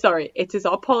very sorry, it is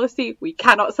our policy, we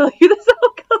cannot sell you this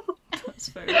alcohol. That's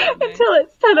very funny. Until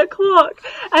it's 10 o'clock.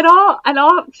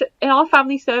 And our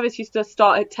family service used to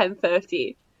start at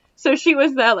 10:30. So she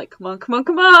was there like, come on.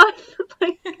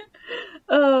 Like,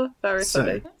 very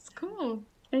funny. That's cool.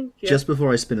 Thank you. Just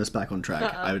before I spin us back on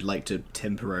track, I would like to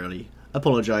temporarily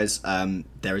apologise.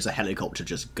 There is a helicopter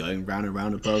just going round and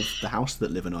round above the house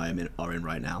that Liv and I are in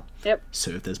right now. Yep.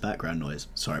 So if there's background noise,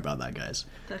 sorry about that, guys.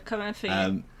 They're coming for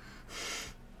you.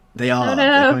 They are. Oh, no.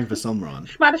 They're coming for Somron.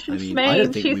 Schmadish and I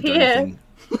don't think she's we've done here. anything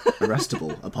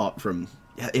arrestable apart from...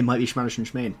 Yeah, it might be Schmadish and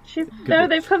Schmaine. No,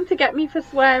 they've come to get me for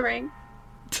swearing.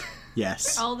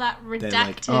 Yes. All that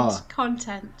redacted like,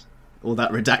 content. All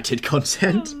that redacted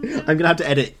content. I'm going to have to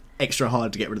edit extra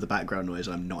hard to get rid of the background noise.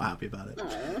 I'm not happy about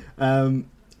it.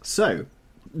 So,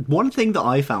 one thing that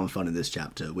I found fun in this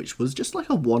chapter, which was just like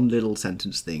a one little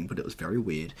sentence thing, but it was very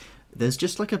weird. There's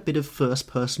just like a bit of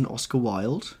first-person Oscar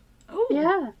Wilde. Oh,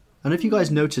 Yeah. I don't know if you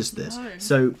guys noticed this. No.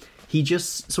 So, he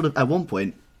just sort of, at one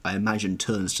point, I imagine,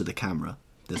 turns to the camera.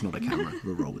 There's not a camera,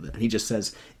 we'll roll with it. And he just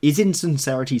says, is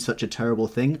insincerity such a terrible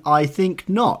thing? I think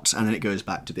not. And then it goes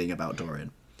back to being about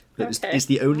Dorian. It's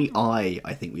the only I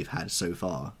think we've had so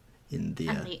far in the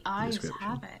And the eyes description.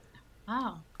 have it.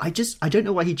 Wow. I don't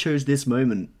know why he chose this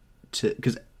moment to,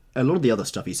 because a lot of the other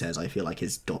stuff he says I feel like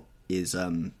is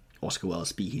Oscar Wilde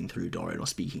speaking through Dorian or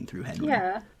speaking through Henry.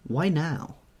 Yeah. Why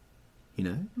now? You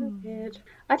know? Weird.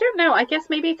 I don't know. I guess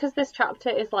maybe because this chapter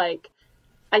is like,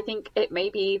 I think it may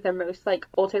be the most like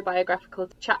autobiographical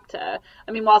chapter.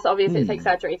 I mean, whilst obviously it's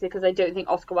exaggerated, because I don't think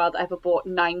Oscar Wilde ever bought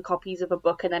 9 copies of a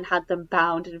book and then had them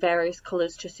bound in various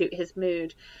colours to suit his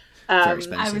mood. Very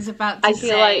expensive. I was about to I feel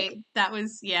say like that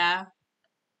was a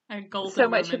golden so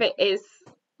much of moment. it is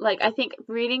like, I think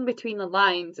reading between the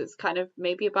lines is kind of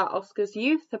maybe about Oscar's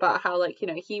youth, about how, like, you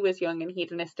know, he was young and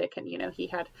hedonistic and, you know, he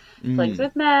had flings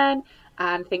with men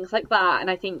and things like that.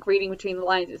 And I think reading between the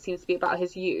lines, it seems to be about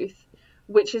his youth,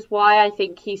 which is why I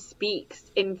think he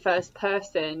speaks in first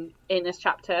person in this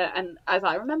chapter. And as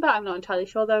I remember, I'm not entirely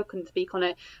sure though, couldn't speak on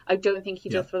it. I don't think he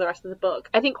does for the rest of the book.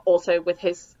 I think also with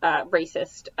his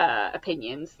racist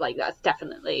opinions, like that's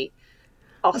definitely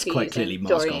Oscar quite clearly using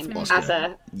mask Dorian off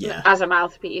Oscar. as a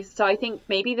mouthpiece. So I think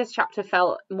maybe this chapter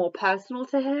felt more personal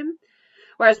to him.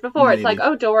 Whereas before it's like,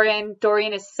 oh, Dorian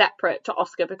is separate to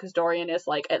Oscar because Dorian is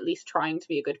like at least trying to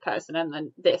be a good person. And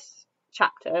then this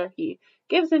chapter, he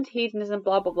gives into hedonism,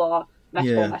 blah, blah, blah,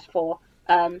 metaphor.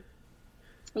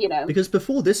 You know. Because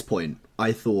before this point,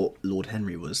 I thought Lord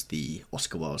Henry was the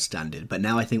Oscar Wilde stand-in, but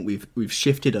now I think we've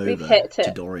shifted over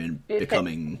to Dorian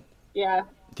becoming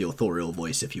the authorial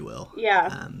voice, if you will.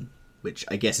 Yeah. Which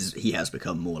I guess he has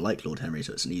become more like Lord Henry,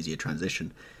 so it's an easier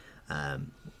transition.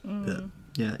 But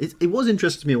yeah, it was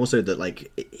interesting to me also that like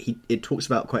it talks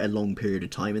about quite a long period of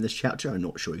time in this chapter. I'm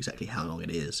not sure exactly how long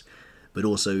it is, but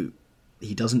also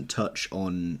he doesn't touch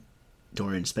on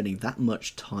Dorian spending that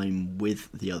much time with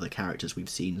the other characters we've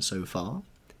seen so far.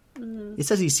 It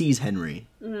says he sees Henry,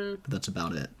 but that's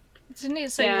about it. Didn't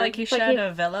it say like he shared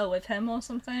a villa with him or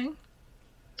something?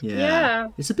 Yeah.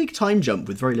 It's a big time jump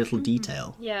with very little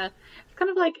detail. Yeah. It's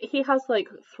kind of like he has like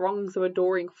throngs of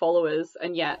adoring followers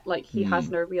and yet like he has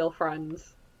no real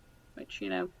friends. Which, you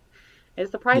know, is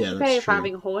the price you pay for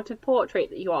having a haunted portrait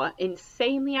that you are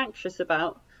insanely anxious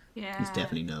about. Yeah. He's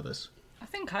definitely nervous. I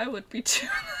think I would be too,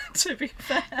 to be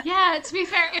fair. Yeah, to be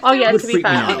fair. To be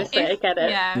fair, honestly, I get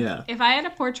it. Yeah. If I had a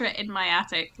portrait in my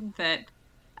attic that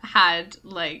had,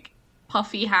 like,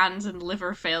 puffy hands and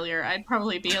liver failure, I'd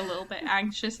probably be a little bit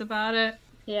anxious about it.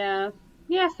 Yeah.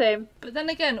 Yeah, same. But then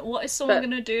again, what is someone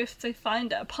going to do if they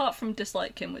find it? Apart from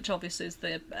dislike him, which obviously is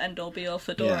the end-all be-all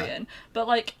for Dorian. But,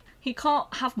 like, he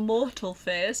can't have mortal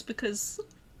fears because...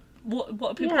 What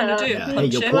are people going to do? Yeah.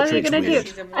 Punch Your him? What are they portrait's going to weird.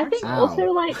 do? I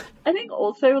think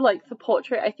also like the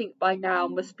portrait, I think by now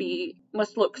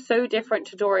must look so different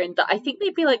to Dorian that I think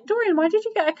they'd be like, Dorian, why did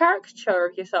you get a caricature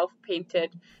of yourself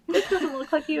painted? This doesn't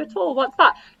look like you at all. What's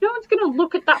that? No one's going to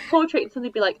look at that portrait and suddenly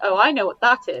be like, oh, I know what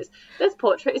that is. This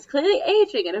portrait is clearly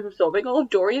aging and absorbing all of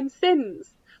Dorian's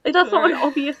sins. Like, that's not an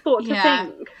obvious thought to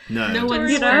think. No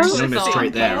one's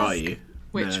straight there, are you?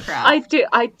 Witchcraft.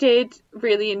 I did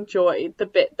really enjoy the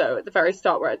bit though at the very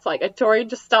start where it's like Dorian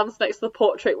just stands next to the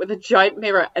portrait with a giant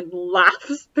mirror and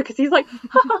laughs because he's like,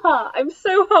 ha ha ha, I'm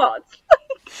so hot.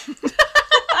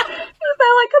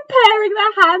 They're like comparing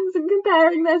their hands and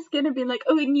comparing their skin and being like,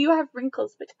 oh, and you have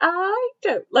wrinkles, but I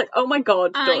don't. Like, oh my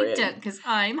god, Dorian. I don't, because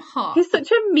I'm hot. He's such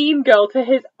a mean girl to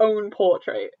his own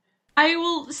portrait. I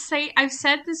will say, I've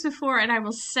said this before and I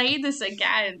will say this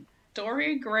again.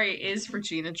 Dorian Gray is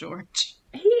Regina George.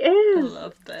 He is. I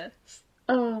love this.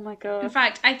 Oh my god. In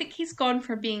fact, I think he's gone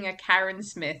from being a Karen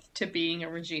Smith to being a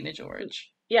Regina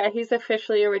George. Yeah, he's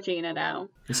officially a Regina now.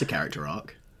 It's a character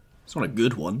arc. It's not a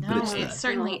good one, but it's there. It's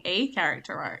certainly a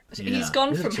character arc. Yeah, he's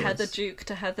gone from Heather Duke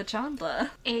to Heather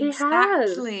Chandler.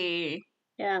 Exactly.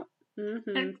 Yeah.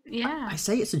 Mm-hmm. Yeah. I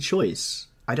say it's a choice.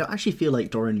 I don't actually feel like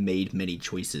Dorian made many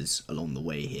choices along the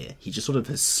way here. He just sort of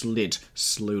has slid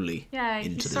slowly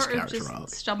into this character arc.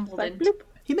 Stumbled like, in. bloop.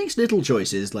 He makes little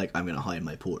choices, like I'm going to hide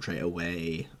my portrait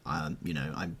away, I'm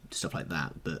stuff like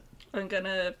that. But I'm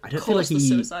gonna cause feel like the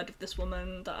suicide of this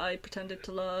woman that I pretended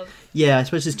to love. Yeah, I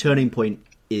suppose his turning point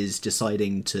is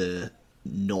deciding to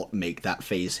not make that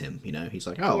phase him. You know, he's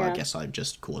like, I guess I've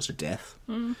just caused a death.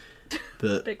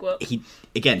 But Big whoop.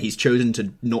 he's chosen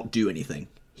to not do anything.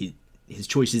 His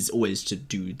choice is always to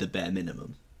do the bare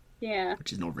minimum. Yeah.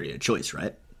 Which is not really a choice,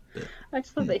 right? But, I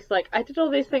just love this. Like, I did all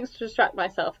these things to distract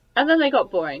myself, and then they got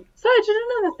boring. So I did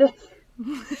another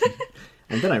thing.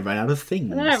 And then I ran out of things.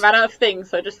 And then I ran out of things,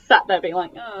 so I just sat there being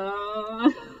like,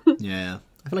 oh. Yeah.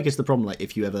 I feel like it's the problem, like,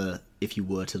 if you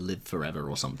were to live forever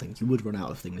or something, you would run out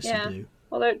of things to do.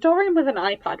 Although Dorian with an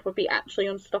iPad would be actually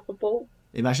unstoppable.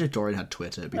 Imagine if Dorian had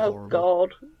Twitter, it'd be horrible. Oh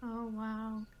god. Oh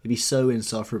wow. It'd be so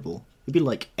insufferable. It'd be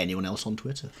like anyone else on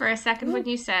Twitter. For a second when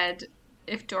you said,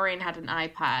 if Dorian had an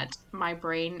iPad, my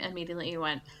brain immediately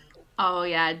went, oh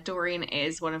yeah, Dorian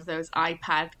is one of those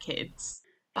iPad kids.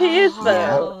 He is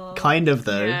though. Yeah, kind of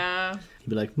though. Yeah. He'd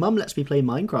be like, Mum lets me play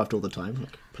Minecraft all the time.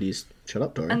 Like, please shut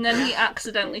up, Dorian. And then he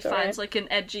accidentally finds like an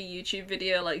edgy YouTube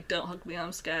video like "Don't hug me,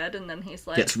 I'm scared," and then he's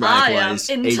like, Gets "I am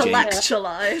radicalised,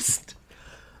 intellectualized."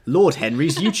 Lord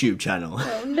Henry's YouTube channel.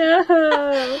 Oh no!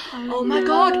 Oh my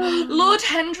god, Lord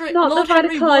Henry! Not Lord the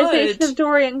Henry radicalisation Wood. of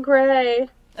Dorian Gray.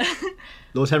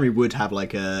 Lord Henry would have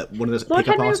like one of those Lord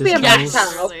pickup Henry artist would be a channels.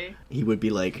 bad He would be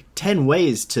like 10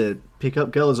 ways to pick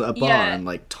up girls at a bar, and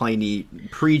like tiny No,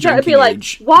 pre-drinking it'd be like,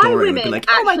 age. why Dorian would women be like,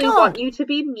 oh my actually god, want you to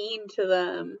be mean to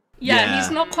them? Yeah, he's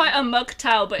not quite a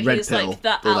mugtail, but Red he's pill, like the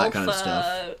all alpha that kind of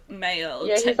stuff. male.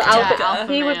 Yeah, he's type the alpha. guy.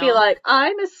 He would be like,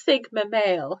 I'm a Sigma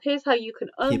male. Here's how you can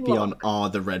unlock. hippie on R,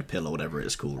 the red pill or whatever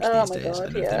it's called Oh these my days. God, I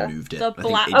don't know if yeah. they moved it. The I think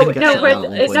black- it Oh didn't get no, taken out at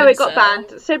one point. no, it got So-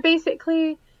 banned. So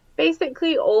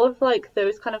basically, all of like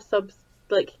those kind of subs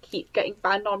like keep getting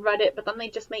banned on Reddit, but then they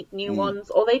just make new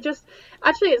ones, or they just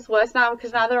actually it's worse now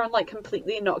because now they're on like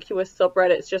completely innocuous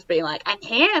subreddits, just being like, and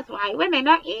here's why women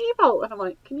are evil, and I'm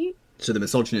like, can you? So the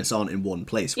misogynists aren't in one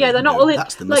place. Yeah, they're not all in.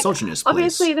 That's the like, misogynist place.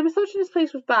 obviously, the misogynist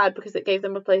place was bad because it gave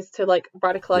them a place to like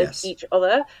radicalize Yes. each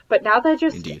other, but now they're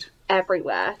just Indeed.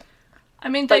 everywhere. I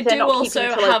mean, they Like, they're do not also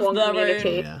keeping to, like, have one their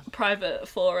community. own Yeah. private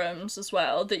forums as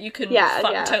well that you can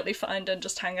totally find and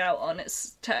just hang out on.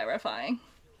 It's terrifying.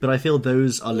 But I feel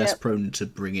those are less Yep. prone to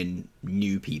bring in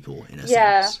new people in a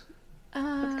Yeah. sense.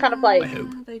 It's kind of like I hope.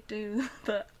 They do,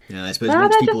 but Yeah, I suppose no,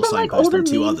 once they're people just on like all signpost the them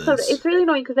to memes. others. It's really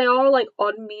annoying because they are like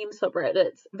on meme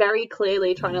subreddits, very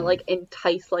clearly trying to like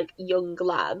entice like young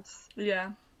lads,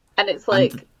 yeah. and it's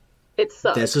like it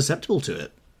sucks. They're susceptible to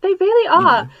it. They really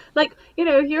are. know. Like, you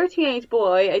know, if you're a teenage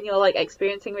boy and you're like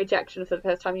experiencing rejection for the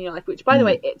first time in your life, which by the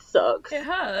way, it sucks. It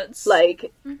hurts. Like,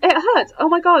 it hurts. Oh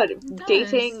my god. does.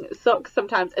 Dating sucks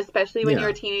sometimes, especially when Yeah. you're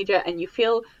a teenager and you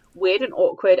feel weird and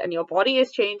awkward and your body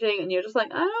is changing and you're just like,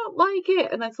 I don't like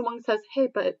it. And then someone says, hey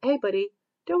buddy,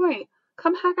 don't worry.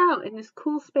 Come hang out in this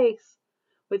cool space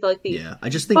with like these Yeah, I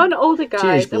just think fun older guys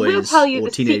teenage and we'll boys tell you or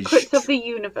the teenage- secrets of the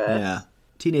universe. yeah,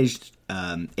 teenage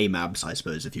AMABs, I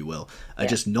suppose, if you will, are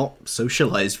just not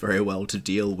socialized very well to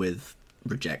deal with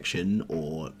rejection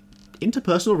or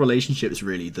interpersonal relationships,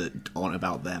 really, that aren't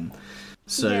about them.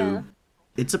 So Yeah.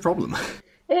 it's a problem.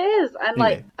 It is, and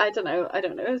like Anyway. I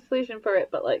don't know a solution for it,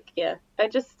 but like yeah,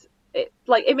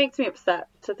 it makes me upset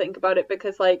to think about it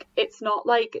because like it's not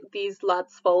like these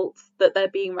lads' faults that they're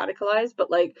being radicalized,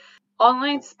 but like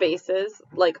online spaces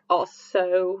like are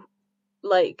so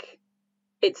like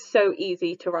it's so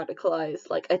easy to radicalize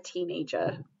like a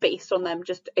teenager based on them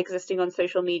just existing on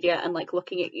social media and like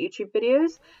looking at YouTube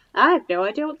videos. I have no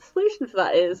idea what the solution for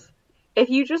that is. If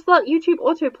you just let YouTube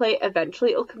autoplay,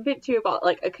 eventually it'll convince you about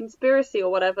like a conspiracy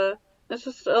or whatever. It's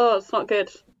just it's not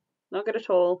good. Not good at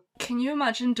all. Can you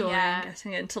imagine Dorian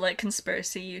getting into like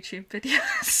conspiracy YouTube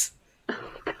videos?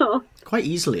 Oh. Quite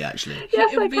easily, actually.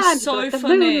 Yes, it would be so the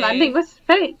funny. moon landing was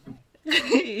fake.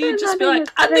 You'd just be like,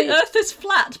 and the Earth is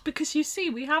flat because you see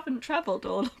we haven't travelled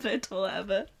all of it or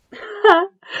whatever.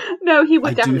 No, he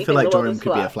would definitely I do feel think like the world Dorian was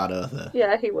could be a flat. flat earther.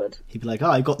 Yeah, he would. He'd be like,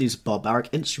 I got these barbaric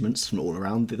instruments from all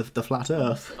around the flat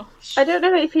earth. I don't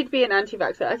know if he'd be an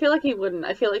anti-vaxxer. I feel like he wouldn't.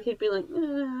 I feel like he'd be like,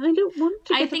 I don't want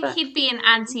to. I think he'd be an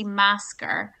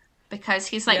anti-masker because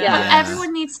he's like, Yeah. but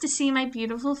everyone needs to see my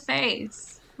beautiful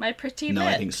face. My pretty No,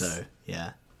 lips. I think so.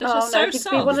 Yeah. They're Oh just no, so he'd be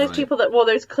soft. one of those Right. people that wore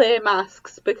those clear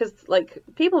masks because, like,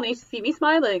 people need to see me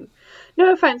smiling.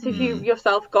 No offense if you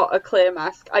yourself got a clear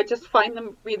mask. I just find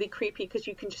them really creepy because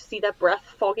you can just see their breath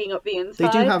fogging up the They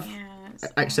inside. do have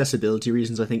Yes. accessibility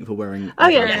reasons, I think, for wearing Oh,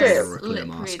 yeah, a true. hair or a clear Lip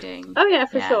mask. reading. Oh yeah,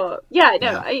 for Yeah. sure. Yeah,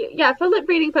 no, Yeah. for lip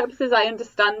reading purposes, I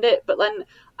understand it, but then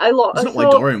a lot. It's I not why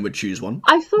saw, Dorian would choose one.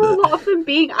 I saw a but- lot of them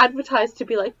being advertised to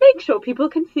be like, make sure people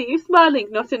can see you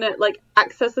smiling, not in a like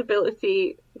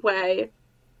accessibility way,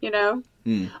 you know.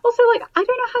 Also, like, I don't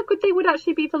know how good they would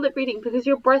actually be for lip reading because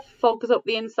your breath fogs up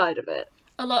the inside of it.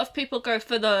 A lot of people go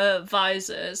for the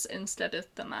visors instead of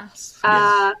the mask.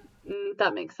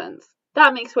 That makes sense.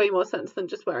 That makes way more sense than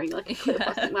just wearing like a clear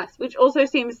plastic mask, which also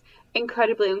seems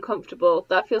incredibly uncomfortable.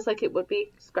 That feels like it would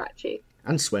be scratchy.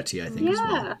 And sweaty, I think, as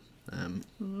Yeah. well.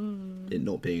 It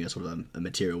not being a sort of a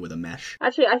material with a mesh.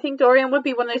 Actually, I think Dorian would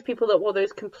be one of those people that wore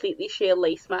those completely sheer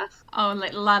lace masks. Oh,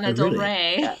 like Lana Oh, Del really?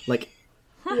 Rey. Like,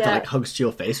 Yeah. that like hugs to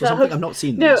your face or That something? hugs- I've not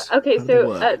seen No, these. okay, How do they so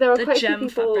work? there are The quite a few gem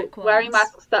people fabric wearing ones.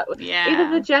 masks that Yeah.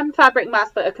 either the gem fabric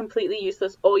masks that are completely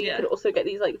useless, or you Yeah. could also get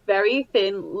these like very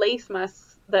thin lace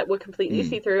masks that were completely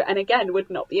see-through and again would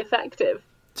not be effective.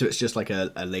 So it's just like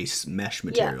a lace mesh Yeah,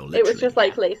 material, it was literally. just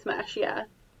like lace mesh, yeah.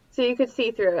 So you could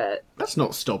see through it. That's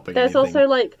not stopping There's anything. also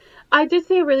like, I did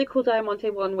see a really cool Diamante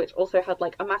one which also had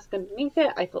like a mask underneath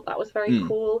it. I thought that was very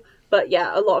cool. But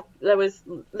yeah, there was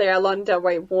Lana Del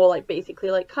Rey wore like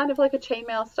basically like kind of like a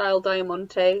chainmail style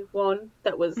Diamante one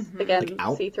that was again Like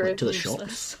out, see-through. like, to the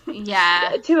shops. Useless.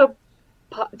 Yeah. to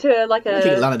like I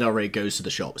think a Lana Del Rey goes to the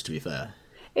shops, to be fair.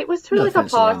 it was to No like a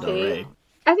offense to Lana Del party. Rey.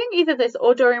 I think either this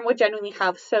or Dorian would genuinely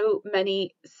have so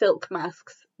many silk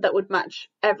masks that would match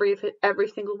every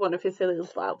single one of his silly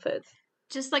little outfits.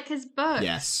 Just like his book.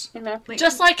 Yes. You know, Like,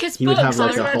 Just like his He would books, have I like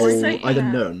was a about to whole, say. either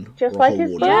known Just or like a whole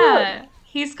his wardrobe. yeah.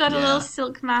 He's got a Yeah. little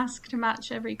silk mask to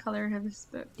match every colour of his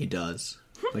book. He does.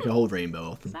 Like a whole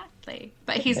rainbow of them. Exactly.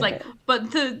 But he's like,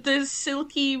 but the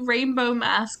silky rainbow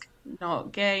mask,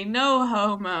 not gay, no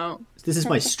homo. This is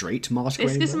my straight mask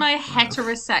This rainbow? is my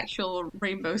heterosexual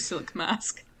rainbow silk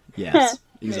mask. Yes,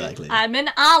 exactly. I'm an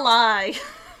ally.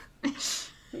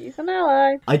 he's an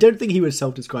ally. I don't think he would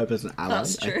self-describe as an ally.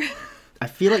 That's true. I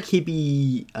feel like he'd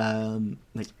be,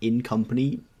 like, in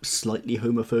company, slightly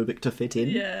homophobic to fit in.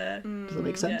 Yeah. Does that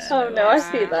make sense? Oh no, I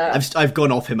see that. I've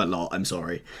gone off him a lot, I'm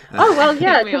sorry. Oh well,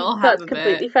 yeah, We all have that's a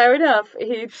completely bit. fair enough.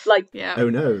 He's like, Yeah. Oh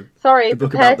no. sorry, The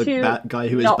book prepare about the to bad guy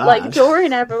who is not bad. like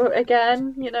Dorian ever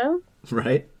again. You know.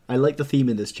 Right? I like the theme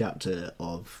in this chapter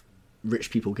of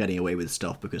rich people getting away with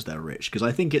stuff because they're rich, because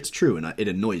I think it's true and it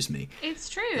annoys me. It's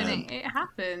true, and it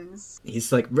happens.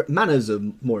 He's like, manners are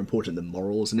more important than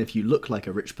morals, and if you look like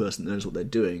a rich person that knows what they're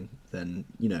doing, then,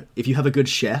 you know, if you have a good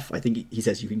chef, I think he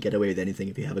says you can get away with anything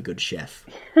if you have a good chef.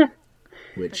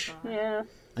 Which, Yeah.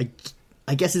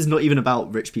 I guess is not even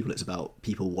about rich people, it's about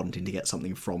people wanting to get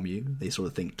something from you. They sort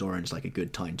of think Dorian's like a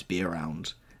good time to be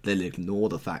around. They'll ignore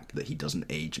the fact that he doesn't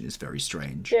age and is very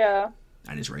strange, Yeah.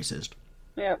 and is racist.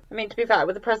 Yeah. I mean, to be fair,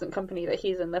 with the present company that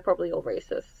he's in, they're probably all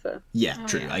racist. So. Yeah, Oh,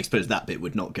 true. yeah. I suppose that bit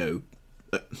would not go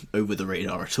over the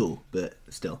radar at all, but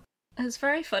still. It's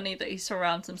very funny that he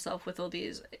surrounds himself with all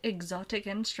these exotic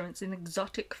instruments and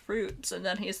exotic fruits, and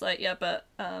then he's like, yeah, but,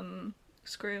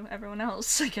 screw everyone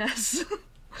else, I guess.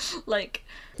 Like...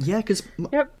 Yeah, because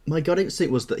Yep. my gut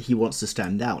instinct was that he wants to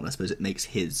stand out, and I suppose it makes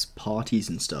his parties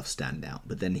and stuff stand out,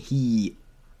 but then he,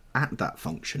 at that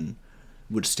function,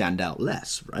 would stand out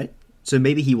less, right? So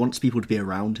maybe he wants people to be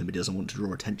around him, but he doesn't want to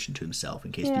draw attention to himself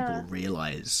in case Yeah. people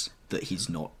realise that he's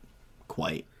not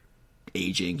quite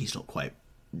aging, he's not quite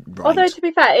right. Although, to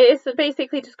be fair, it is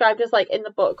basically described as, like, in the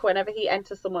book, whenever he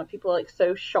enters someone, people are, like,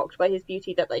 so shocked by his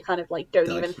beauty that they kind of, like, don't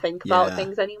They're even like, think about yeah.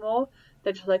 things anymore.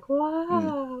 They're just like,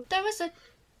 wow.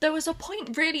 There was a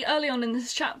point really early on in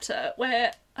this chapter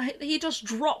where he just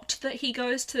dropped that he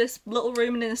goes to this little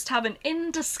room in this tavern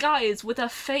in disguise with a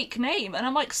fake name, and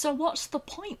I'm like, so what's the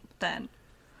point then?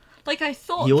 Like, I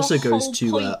thought He also the goes whole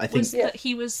to, point I think- was that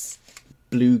he was...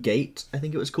 Blue Gate, I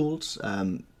think it was called,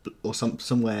 or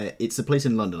somewhere. It's a place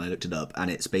in London. I looked it up, and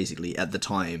it's basically at the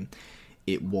time,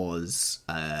 it was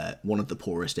one of the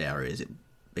poorest areas,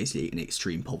 basically in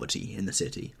extreme poverty in the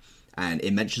city. And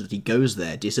it mentions that he goes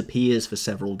there, disappears for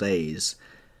several days,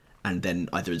 and then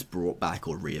either is brought back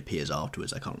or reappears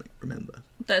afterwards. I can't remember.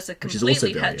 There's a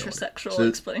completely heterosexual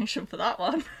explanation for that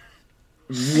one.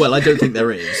 Well, I don't think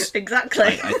there is.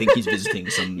 Exactly. I think he's visiting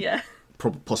some, yeah.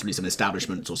 Possibly some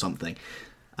establishments or something.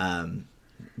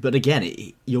 But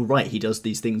again, you're right. He does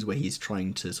these things where he's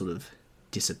trying to sort of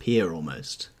disappear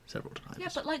almost several times. Yeah,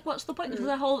 but like, what's the point?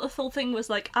 The whole thing was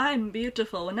like, I'm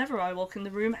beautiful. Whenever I walk in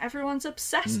the room, everyone's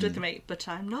obsessed with me. But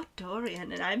I'm not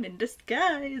Dorian, and I'm in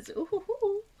disguise.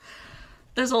 Ooh.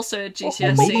 There's also a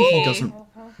GCSE. Or maybe he doesn't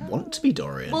want to be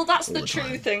Dorian. Well, that's the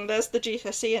true thing. There's the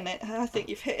GCSE in it. I think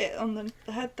you've hit it on the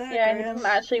head there. Yeah, Graham. he doesn't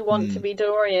actually want to be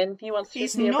Dorian. He wants to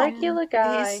be a regular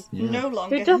guy. He's no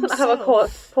longer who doesn't himself. have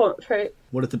a portrait.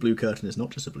 What if the blue curtain is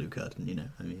not just a blue curtain, you know?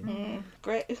 I mean...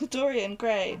 Dorian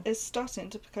Gray is starting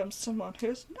to become someone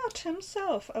who's not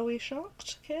himself. Are we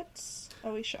shocked, kids?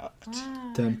 Are we shocked?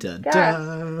 Dun, dun,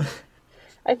 dun.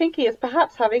 I think he is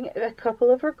perhaps having a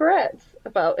couple of regrets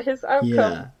about his outcome.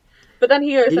 Yeah. But then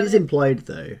he It is implied,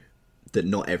 though, that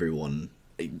not everyone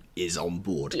is on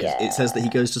board. Because it says that he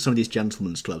goes to some of these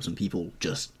gentlemen's clubs and people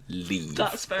just leave.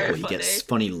 That's very He gets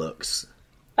funny looks.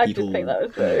 I did think that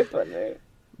was very funny.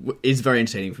 It's very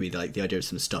entertaining for me, like the idea of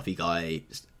some stuffy guy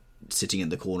sitting in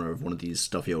the corner of one of these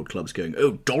stuffy old clubs going,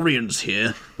 "Oh, Dorian's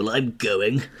here. Well, I'm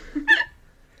going."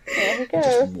 There he goes.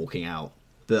 Just walking out.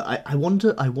 But I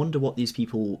wonder what these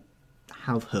people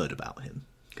have heard about him,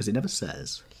 because it never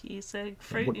says. He's a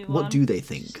fruity What do they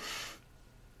think?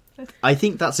 I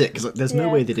think that's it, because there's no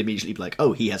way they'd immediately be like,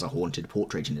 "Oh, he has a haunted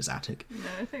portrait in his attic." No,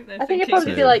 I think it'd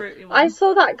probably be like, "I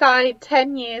saw that guy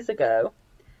 10 years ago,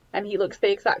 and he looks the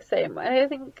exact same."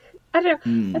 And I don't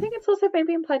know. I think it's also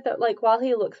maybe implied that, like, while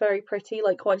he looks very pretty,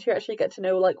 like, once you actually get to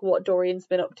know, like, what Dorian's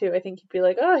been up to, I think you'd be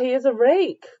like, "Oh, he is a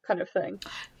rake," kind of thing.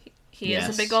 He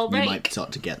is a big old rake. You might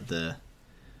start to get the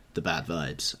bad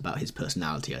vibes about his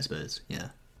personality, I suppose. Yeah,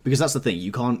 because that's the thing.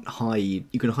 You can't hide.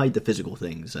 You can hide the physical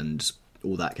things, and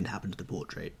all that can happen to the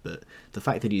portrait. But the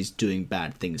fact that he's doing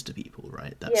bad things to people,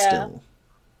 right? That's still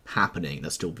happening.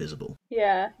 That's still visible.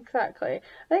 Yeah, exactly.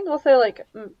 I think also, like,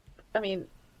 I mean,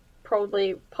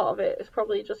 probably part of it is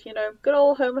probably just, you know, good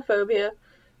old homophobia.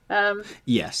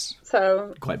 Yes.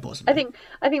 So quite possibly.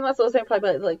 I think that's also implied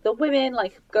by, like, the women,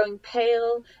 like, going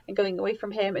pale and going away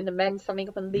from him, and the men standing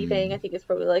up and leaving. I think it's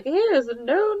probably like, here's a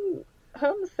known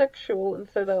homosexual, and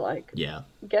so they're like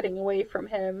getting away from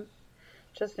him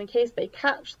just in case they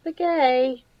catch the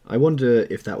gay. I wonder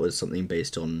if that was something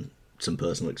based on some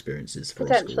personal experiences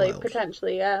for Oscar Wilde.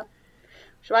 Potentially, yeah.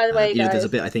 Which, by the way, guys, there's a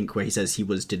bit, I think, where he says he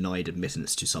was denied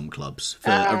admittance to some clubs for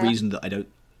a reason that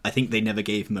I think they never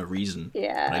gave him a reason.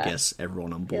 Yeah. But I guess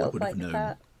everyone on board would have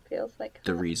known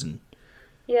the reason.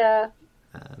 Yeah.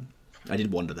 I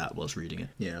did wonder that whilst reading it.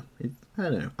 Yeah. I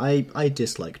don't know. I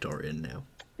dislike Dorian now.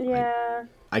 Yeah.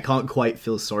 I can't quite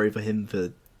feel sorry for him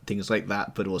for things like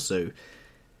that, but also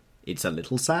it's a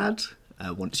little sad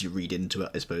once you read into it,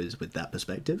 I suppose, with that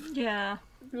perspective. Yeah.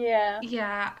 Yeah.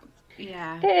 Yeah.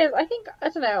 Yeah. It is. I think, I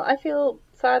don't know, I feel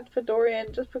sad for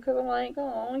Dorian just because I'm like,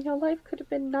 oh, your life could have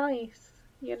been nice.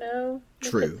 You know?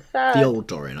 True. The old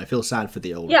Dorian. I feel sad for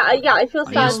the old Dorian. I feel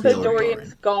sad for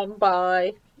Dorian's gone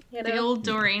by. You know? The old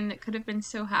Dorian that could have been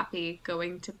so happy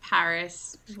going to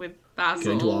Paris with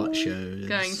Basil. Going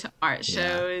to art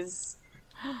shows.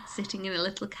 Sitting in a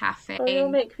little cafe. Oh, you'll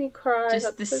make me cry. Just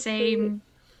that's the so same sweet.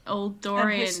 Old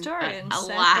Dorian. And historians said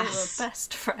they were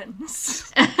best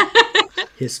friends.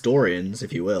 Historians,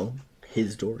 if you will.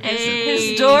 His Dorian.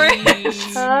 His Dorian.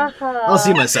 I'll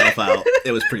see myself out.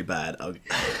 It was pretty bad.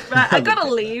 Right, I gotta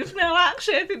leave now,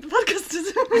 actually. I think the podcast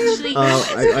is actually.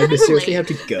 I seriously have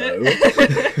to go.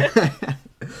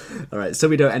 Alright, so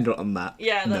we don't end on that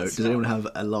note. Does anyone have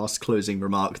a last closing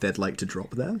remark they'd like to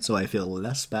drop there so I feel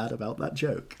less bad about that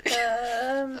joke?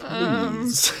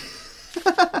 Please.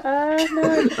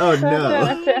 No. Oh no.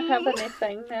 I don't have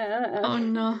anything now. Oh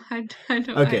no, I don't.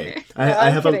 Okay, I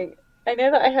have kidding. I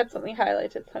know that I had something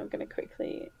highlighted, so I'm going to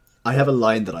quickly... I have a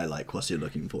line that I like whilst you're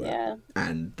looking for it.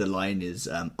 And the line is,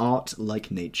 art, like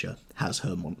nature, has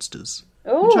her monsters.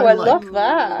 Oh, I love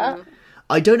that.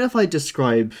 I don't know if I'd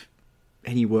describe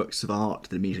any works of art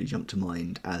that immediately jump to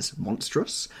mind as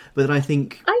monstrous, but then I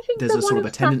think there's a sort of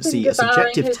a tendency, a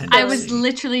subjective tendency. I was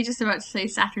literally just about to say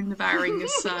Saturn devouring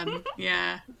his son.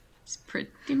 Yeah, it's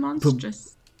pretty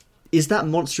monstrous. Is that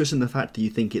monstrous in the fact that you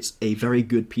think it's a very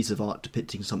good piece of art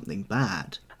depicting something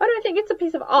bad? I don't think it's a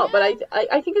piece of art, but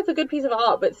I think it's a good piece of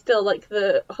art, but still, like,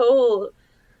 the whole,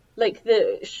 like,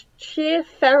 the sheer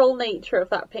feral nature of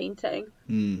that painting.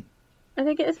 I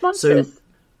think it is monstrous. So,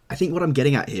 I think what I'm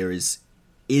getting at here is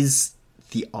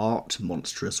the art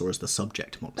monstrous or is the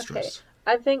subject monstrous?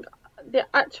 Okay. I think the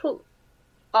actual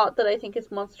art that I think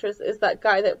is monstrous is that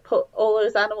guy that put all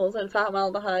those animals in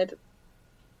formaldehyde.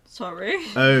 Sorry.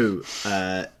 Oh,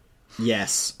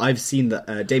 yes. I've seen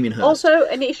that. Damien Hirst. Also,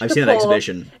 Anish Kapoor. I've seen that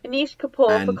exhibition. Anish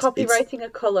Kapoor and for copywriting a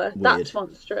colour. That's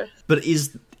monstrous. But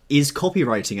is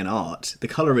copywriting an art? The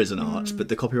colour is an art, but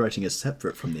the copywriting is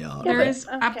separate from the art. There is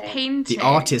a painting. The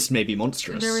artist may be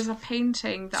monstrous. There is a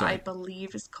painting that I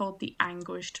believe is called The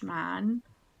Anguished Man,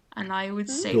 and I would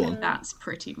say that's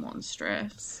pretty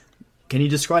monstrous. Can you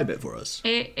describe it for us?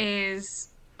 It is.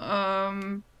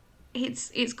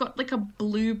 It's got like a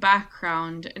blue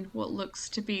background and what looks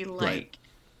to be like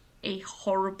a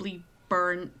horribly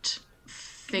burnt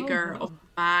figure of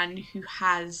a man who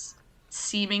has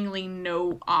seemingly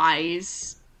no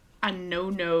eyes and no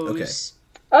nose. Okay.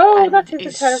 Oh, that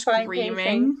is a terrifying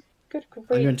painting. Good grief.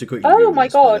 I'm going to quickly Oh my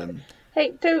god.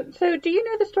 Hey, so do you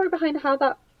know the story behind how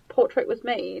that portrait was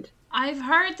made? I've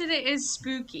heard that it is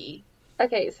spooky.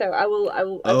 Okay, so I will I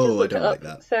don't like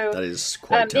that. So, that is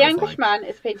quite The Anguished Man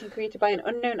is a painting created by an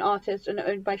unknown artist and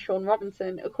owned by Sean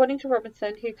Robinson. According to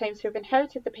Robinson, who claims to have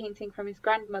inherited the painting from his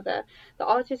grandmother, the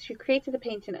artist who created the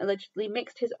painting allegedly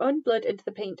mixed his own blood into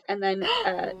the paint and then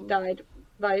died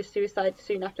via suicide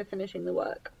soon after finishing the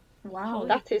work. Wow.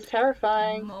 That is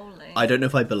terrifying. I don't know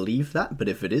if I believe that, but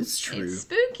if it is true, it's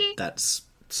spooky. That's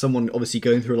someone obviously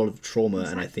going through a lot of trauma,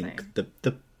 and I think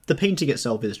the painting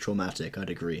itself is traumatic,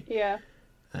 I'd agree. Yeah.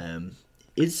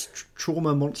 Is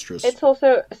trauma monstrous? It's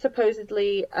also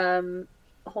supposedly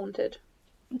haunted.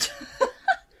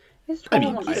 Is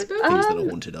trauma monstrous? Things that are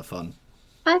haunted are fun.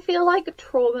 I feel like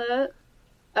trauma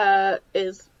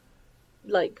is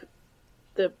like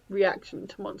the reaction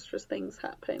to monstrous things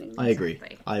happening. I agree.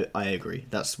 I agree.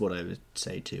 That's what I would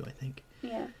say too, I think.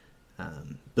 Yeah.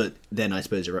 But then I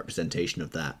suppose a representation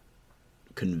of that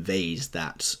conveys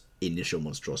that initial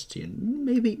monstrosity, and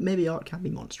maybe art can be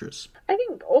monstrous. I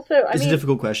think also, it's a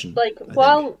difficult question. Like,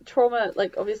 while trauma,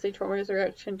 like obviously trauma is a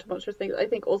reaction to monstrous things, I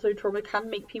think also trauma can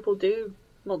make people do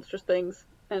monstrous things,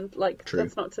 and like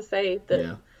that's not to say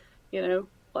that you know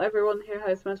everyone who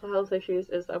has mental health issues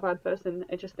is a bad person.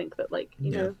 I just think that like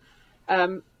you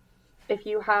know, if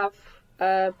you have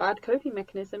bad coping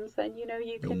mechanisms, then you know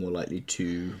you're more likely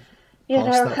to. You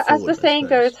know, as the saying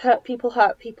goes, hurt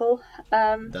people.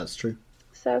 That's true.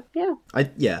 So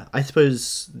I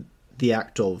suppose the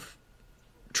act of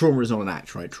trauma is not an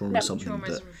act, right? Trauma is something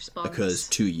that occurs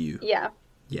to you.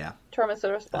 Yeah. Trauma is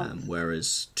a response.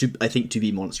 Whereas I think to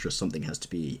be monstrous, something has to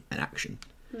be an action.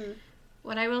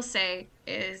 What I will say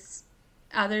is,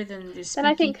 other than the spooky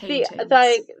then I think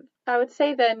paintings, I would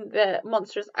say then the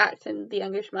monstrous act in the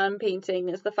Anguished Man painting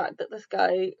is the fact that this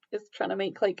guy is trying to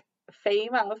make like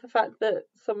fame out of the fact that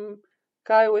some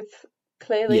guy with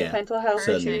clearly mental health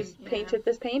issues painted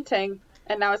this painting,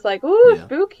 and now it's like, ooh,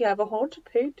 spooky, I have a haunted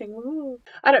painting. Ooh.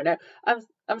 I don't know.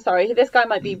 I'm sorry. This guy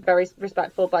might be very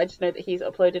respectful, but I just know that he's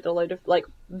uploaded a load of like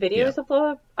videos of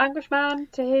the Anguished Man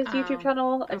to his YouTube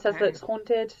channel and says that it's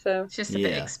haunted. So it's just a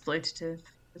bit exploitative,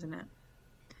 isn't it?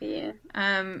 Yeah.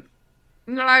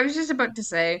 No, I was just about to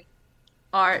say,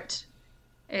 art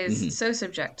is so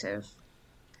subjective.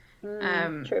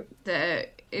 True.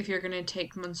 That if you're going to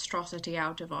take monstrosity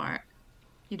out of art,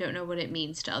 you don't know what it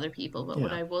means to other people. But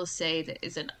what I will say that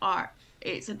is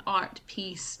it's an art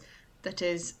piece that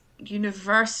is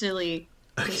universally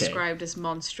described as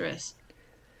monstrous.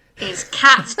 Is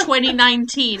Cats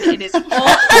 2019. It is awful.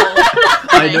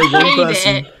 I know one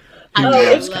person. I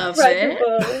love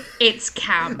it. It's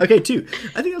camp. Okay, two.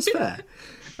 I think that's fair.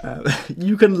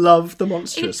 You can love the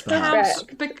monstrous. It's camp.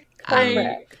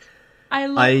 I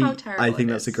love how terrible I think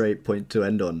that's a great point to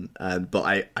end on.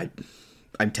 But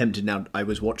I'm tempted now. I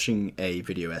was watching a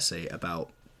video essay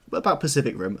about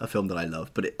Pacific Rim, a film that I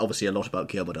love, but obviously a lot about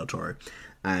Guillermo del Toro.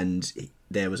 And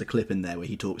there was a clip in there where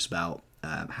he talks about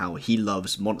how he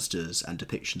loves monsters and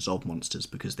depictions of monsters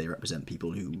because they represent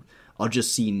people who are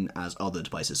just seen as othered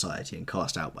by society and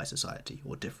cast out by society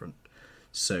or different.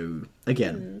 So,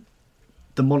 again,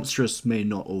 the monstrous may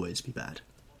not always be bad.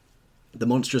 The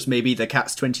monstrous may be the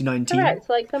Cats 2019. Correct,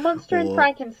 like the monster in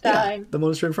Frankenstein. Yeah, the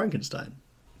monster in Frankenstein.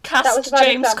 Cast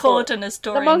James Corden as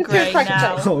Dorian Gray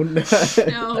now. Oh no.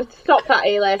 Stop that,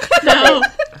 A-list. No,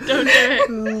 don't do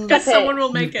it. Because someone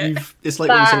will make it. It's like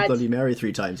when you say Bloody Mary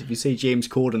 3 times. If you say James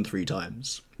Corden 3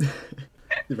 times.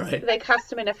 Right. They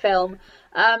cast him in a film.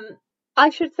 I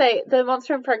should say the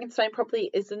monster in Frankenstein probably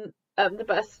isn't the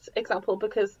best example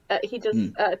because he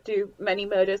does do many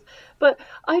murders. But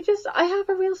I have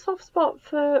a real soft spot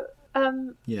for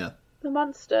The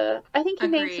monster. I think he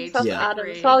names himself Adam,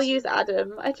 Agreed. so I'll use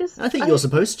Adam. I think you're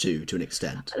supposed to an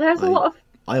extent. There's a lot of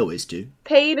I always do.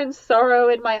 pain and sorrow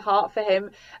in my heart for him,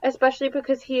 especially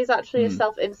because he is actually a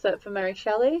self-insert for Mary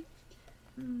Shelley.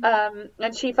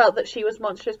 And she felt that she was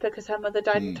monstrous because her mother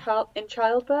died in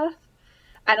childbirth.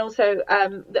 And also,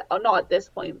 not at this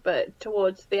point, but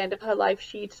towards the end of her life,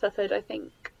 she'd suffered, I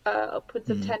think,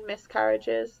 upwards of 10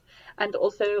 miscarriages. And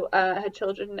also, her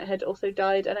children had also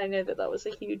died. And I know that was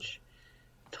a huge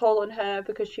toll on her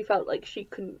because she felt like she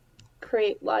couldn't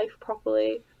create life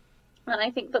properly. And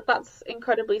I think that that's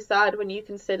incredibly sad when you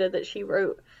consider that she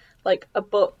wrote, like, a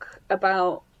book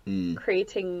about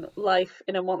creating life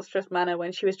in a monstrous manner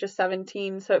when she was just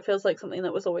 17. So it feels like something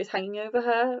that was always hanging over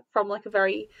her from, like, a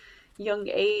very young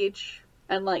age.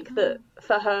 And, like, that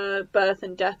for her, birth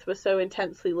and death were so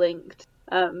intensely linked.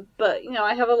 But, you know,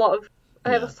 I have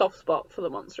a soft spot for the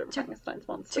monster of Frankenstein's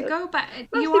monster. To go back,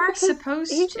 you are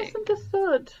supposed he's to. He's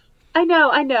misunderstood. I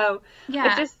know.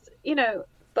 Yeah. It just, you know,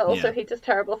 but also he does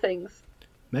terrible things.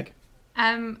 Meg?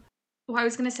 What I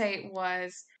was going to say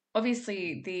was,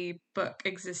 obviously the book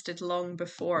existed long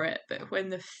before it, but when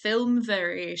the film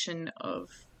variation of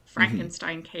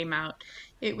Frankenstein came out,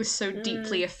 it was so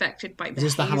deeply affected by the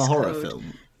Hays the Hammer horror Code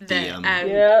film?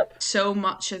 That so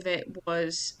much of it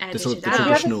was edited the sort of out.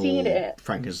 traditional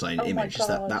Frankenstein image, is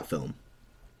that film?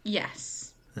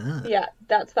 Yes. Yeah,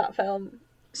 that's that film.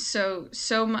 So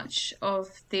much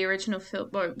of the original film,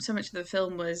 well, so much of the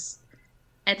film was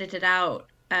edited out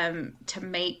to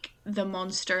make the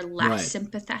monster less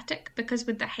sympathetic, because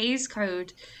with the Hays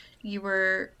Code, it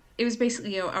was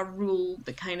basically a rule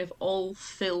that kind of all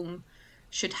film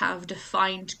should have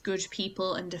defined good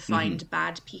people and defined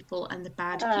bad people, and the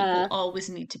bad people always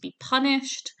need to be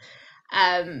punished.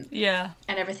 And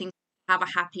everything have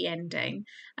a happy ending.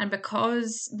 And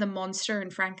because the monster in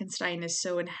Frankenstein is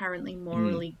so inherently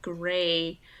morally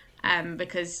grey,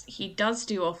 because he does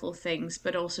do awful things,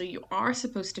 but also you are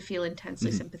supposed to feel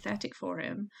intensely sympathetic for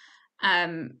him.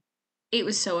 It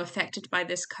was so affected by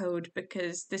this code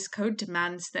because this code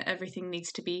demands that everything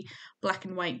needs to be black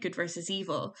and white, good versus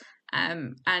evil.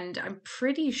 And I'm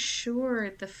pretty sure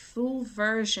the full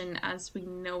version as we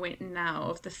know it now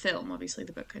of the film, obviously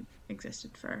the book had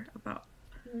existed for about,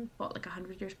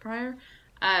 100 years prior?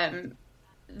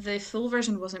 The full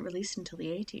version wasn't released until the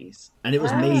 80s. And it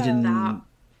was made in that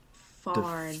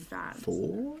far in advance.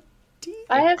 40s?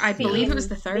 I believe it was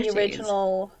the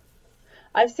 30s.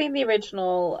 I've seen the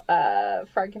original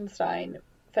Frankenstein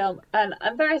film, and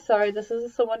I'm very sorry, this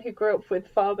is someone who grew up with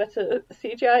far better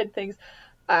CGI and things.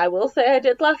 I will say I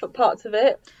did laugh at parts of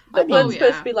it that weren't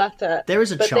supposed to be laughed at. There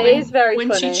is a charm. But it is very when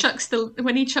funny. When he chucks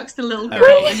the little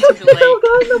girl into the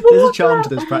lake. There's a charm to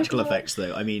those practical effects,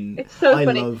 though. I mean, it's so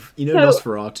funny. Love,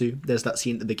 Nosferatu, there's that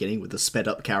scene at the beginning with the sped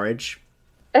up carriage.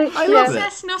 I love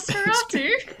Princess Nosferatu.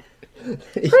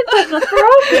 Princess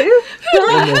Nosferatu.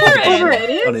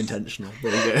 Unintentional.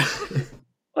 There you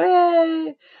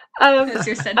go.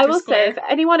 I will say, if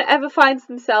anyone ever finds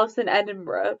themselves in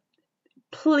Edinburgh,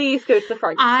 please go to the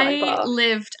Frankenstein bar. I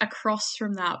lived across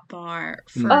from that bar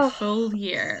for a full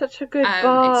year. Such a good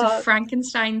bar. It's a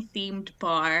Frankenstein themed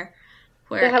bar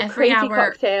where they have every crazy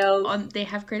hour cocktails. They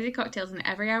have crazy cocktails, and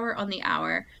every hour on the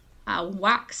hour, a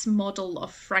wax model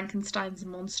of Frankenstein's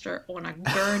monster on a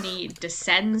gurney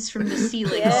descends from the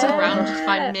ceiling, surrounded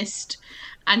by mist,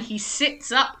 and he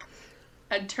sits up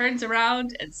and turns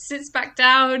around and sits back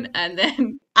down and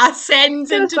then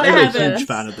ascends into the heavens. I'm a huge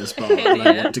fan of this bar, and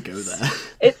I want to go there.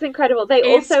 It's incredible. They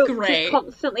It's also great. just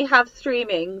constantly have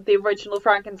streaming the original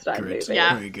Frankenstein movie.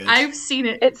 Yeah, very good. I've seen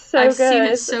it. It's so I've good. seen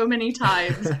it so many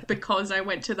times because I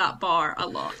went to that bar a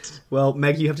lot. Well,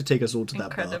 Meg, you have to take us all to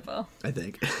that Incredible. bar, I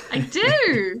think. I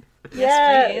do.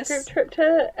 Yeah, please. group trip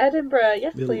to Edinburgh.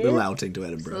 Yes, please. Little outing to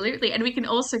Edinburgh. Absolutely. And we can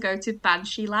also go to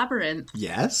Banshee Labyrinth.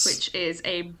 Yes. Which is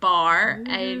a bar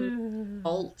in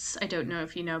vaults. I don't know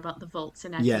if you know about the vaults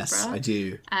in Edinburgh. Yes, I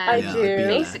do. I do. I've been there.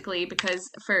 Basically, because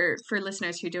for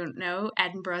listeners who don't know,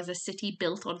 Edinburgh is a city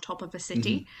built on top of a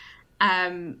city.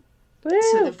 So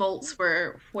the vaults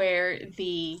were where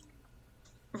the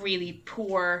really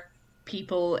poor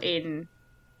people in,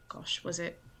 was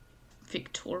it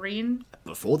Victorian?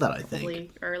 Before that, I think.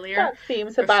 Probably earlier. That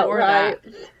seems about Before right.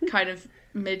 That, kind of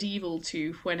medieval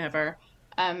to whenever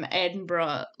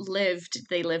Edinburgh lived.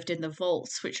 They lived in the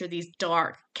vaults, which are these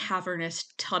dark, cavernous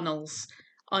tunnels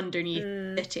underneath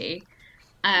the city.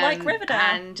 Like Riverdale.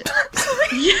 And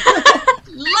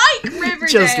like Riverdale.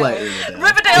 Just like Riverdale.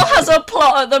 Riverdale has a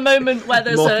plot at the moment where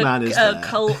there's Mothman is a there.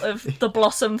 cult of the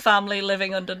Blossom family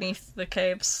living underneath the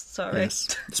caves. Sorry.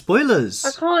 Yes. Spoilers.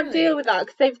 I can't deal with that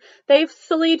because they've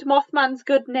sullied Mothman's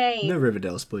good name. No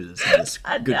Riverdale spoilers in this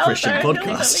I good know, Christian they're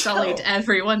podcast. Sullied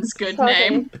everyone's good Sorry.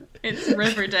 name. It's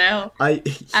Riverdale. They've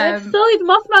sullied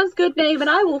Mothman's good name, and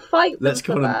I will fight them Let's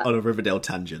for go that. on a Riverdale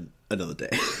tangent another day.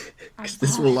 'Cause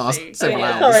this will last several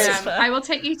Okay, hours. sorry. I will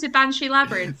take you to Banshee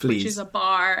Labyrinth, Please. which is a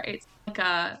bar.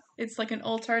 It's like an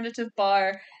alternative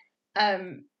bar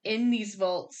in these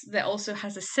vaults that also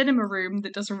has a cinema room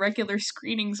that does regular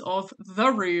screenings of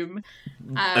The Room.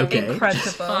 Okay. Incredible.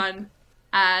 It's fun.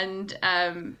 And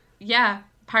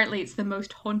apparently it's the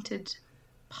most haunted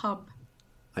pub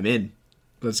I'm in.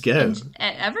 Let's go.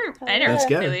 ever. Let's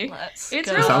go. Really. Let's It's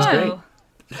go. real Sounds fun.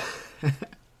 great.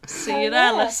 See you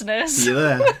there, listeners. See you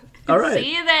there. All right.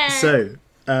 See you there. So,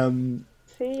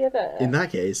 See you there. in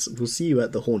that case, we'll see you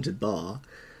at the haunted bar.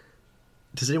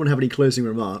 Does anyone have any closing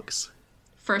remarks?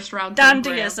 First round.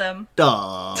 Dandyism.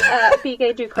 Aww. Be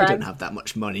gay, do I crime. don't have that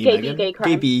much money, Gay Megan.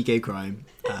 B, gay crime.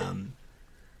 Gay crime.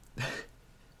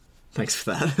 Thanks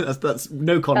for that. That's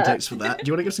no context for that. Do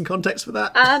you want to give some context for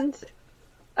that? And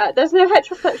there's no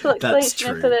heterosexual That's explanation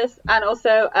true. for this. And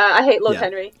also, I hate Lord Yeah.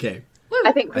 Henry. Okay.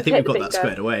 I think I think we've got that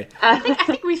squared away. I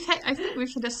think we've hit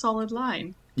a solid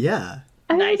line. Yeah.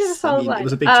 I think we did a Nice. solid I mean, it line.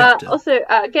 was a big chapter. Also,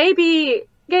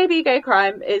 gay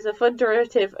crime is a fun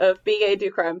derivative of be gay,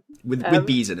 do crime. With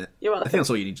bees in it. you're I welcome. think that's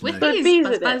all you need to With know. But bees, bees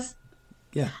buzz, in it. buzz.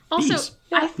 Yeah. Also, bees.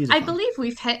 Bees are I fun. believe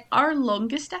we've hit our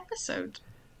longest episode.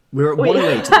 We're at We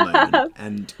 108 at the moment,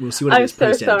 and we'll see what it I'm is so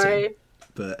post-editing. sorry.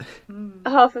 But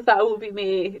Half of that will be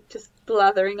me just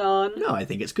blathering on. no, I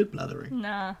think it's good blathering.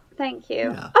 Nah. Thank you.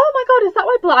 Yeah. Oh my god, is that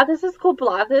why Blathers is called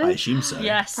Blathers? I assume so.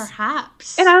 Yes.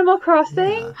 Perhaps. In Animal Crossing?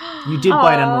 Yeah. You did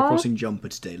buy an Animal Aw. Crossing jumper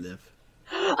today, Liv.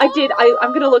 I did.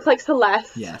 I'm gonna look like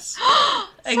Celeste. Yes.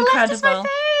 Celeste is my Incredible.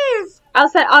 fave.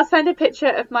 I'll send a picture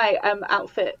of my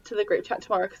outfit to the group chat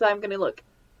tomorrow because I'm gonna look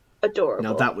adorable.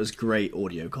 Now that was great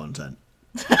audio content.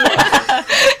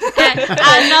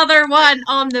 Another one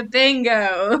on the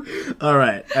bingo. All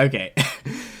right. Okay.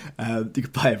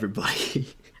 Goodbye, everybody.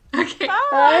 Okay.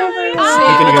 Bye, everyone.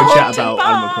 We're gonna go chat Haunted about bar.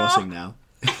 Animal Crossing now.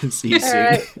 See you All soon.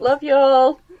 right. Love you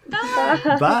all.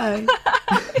 Bye.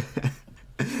 Bye.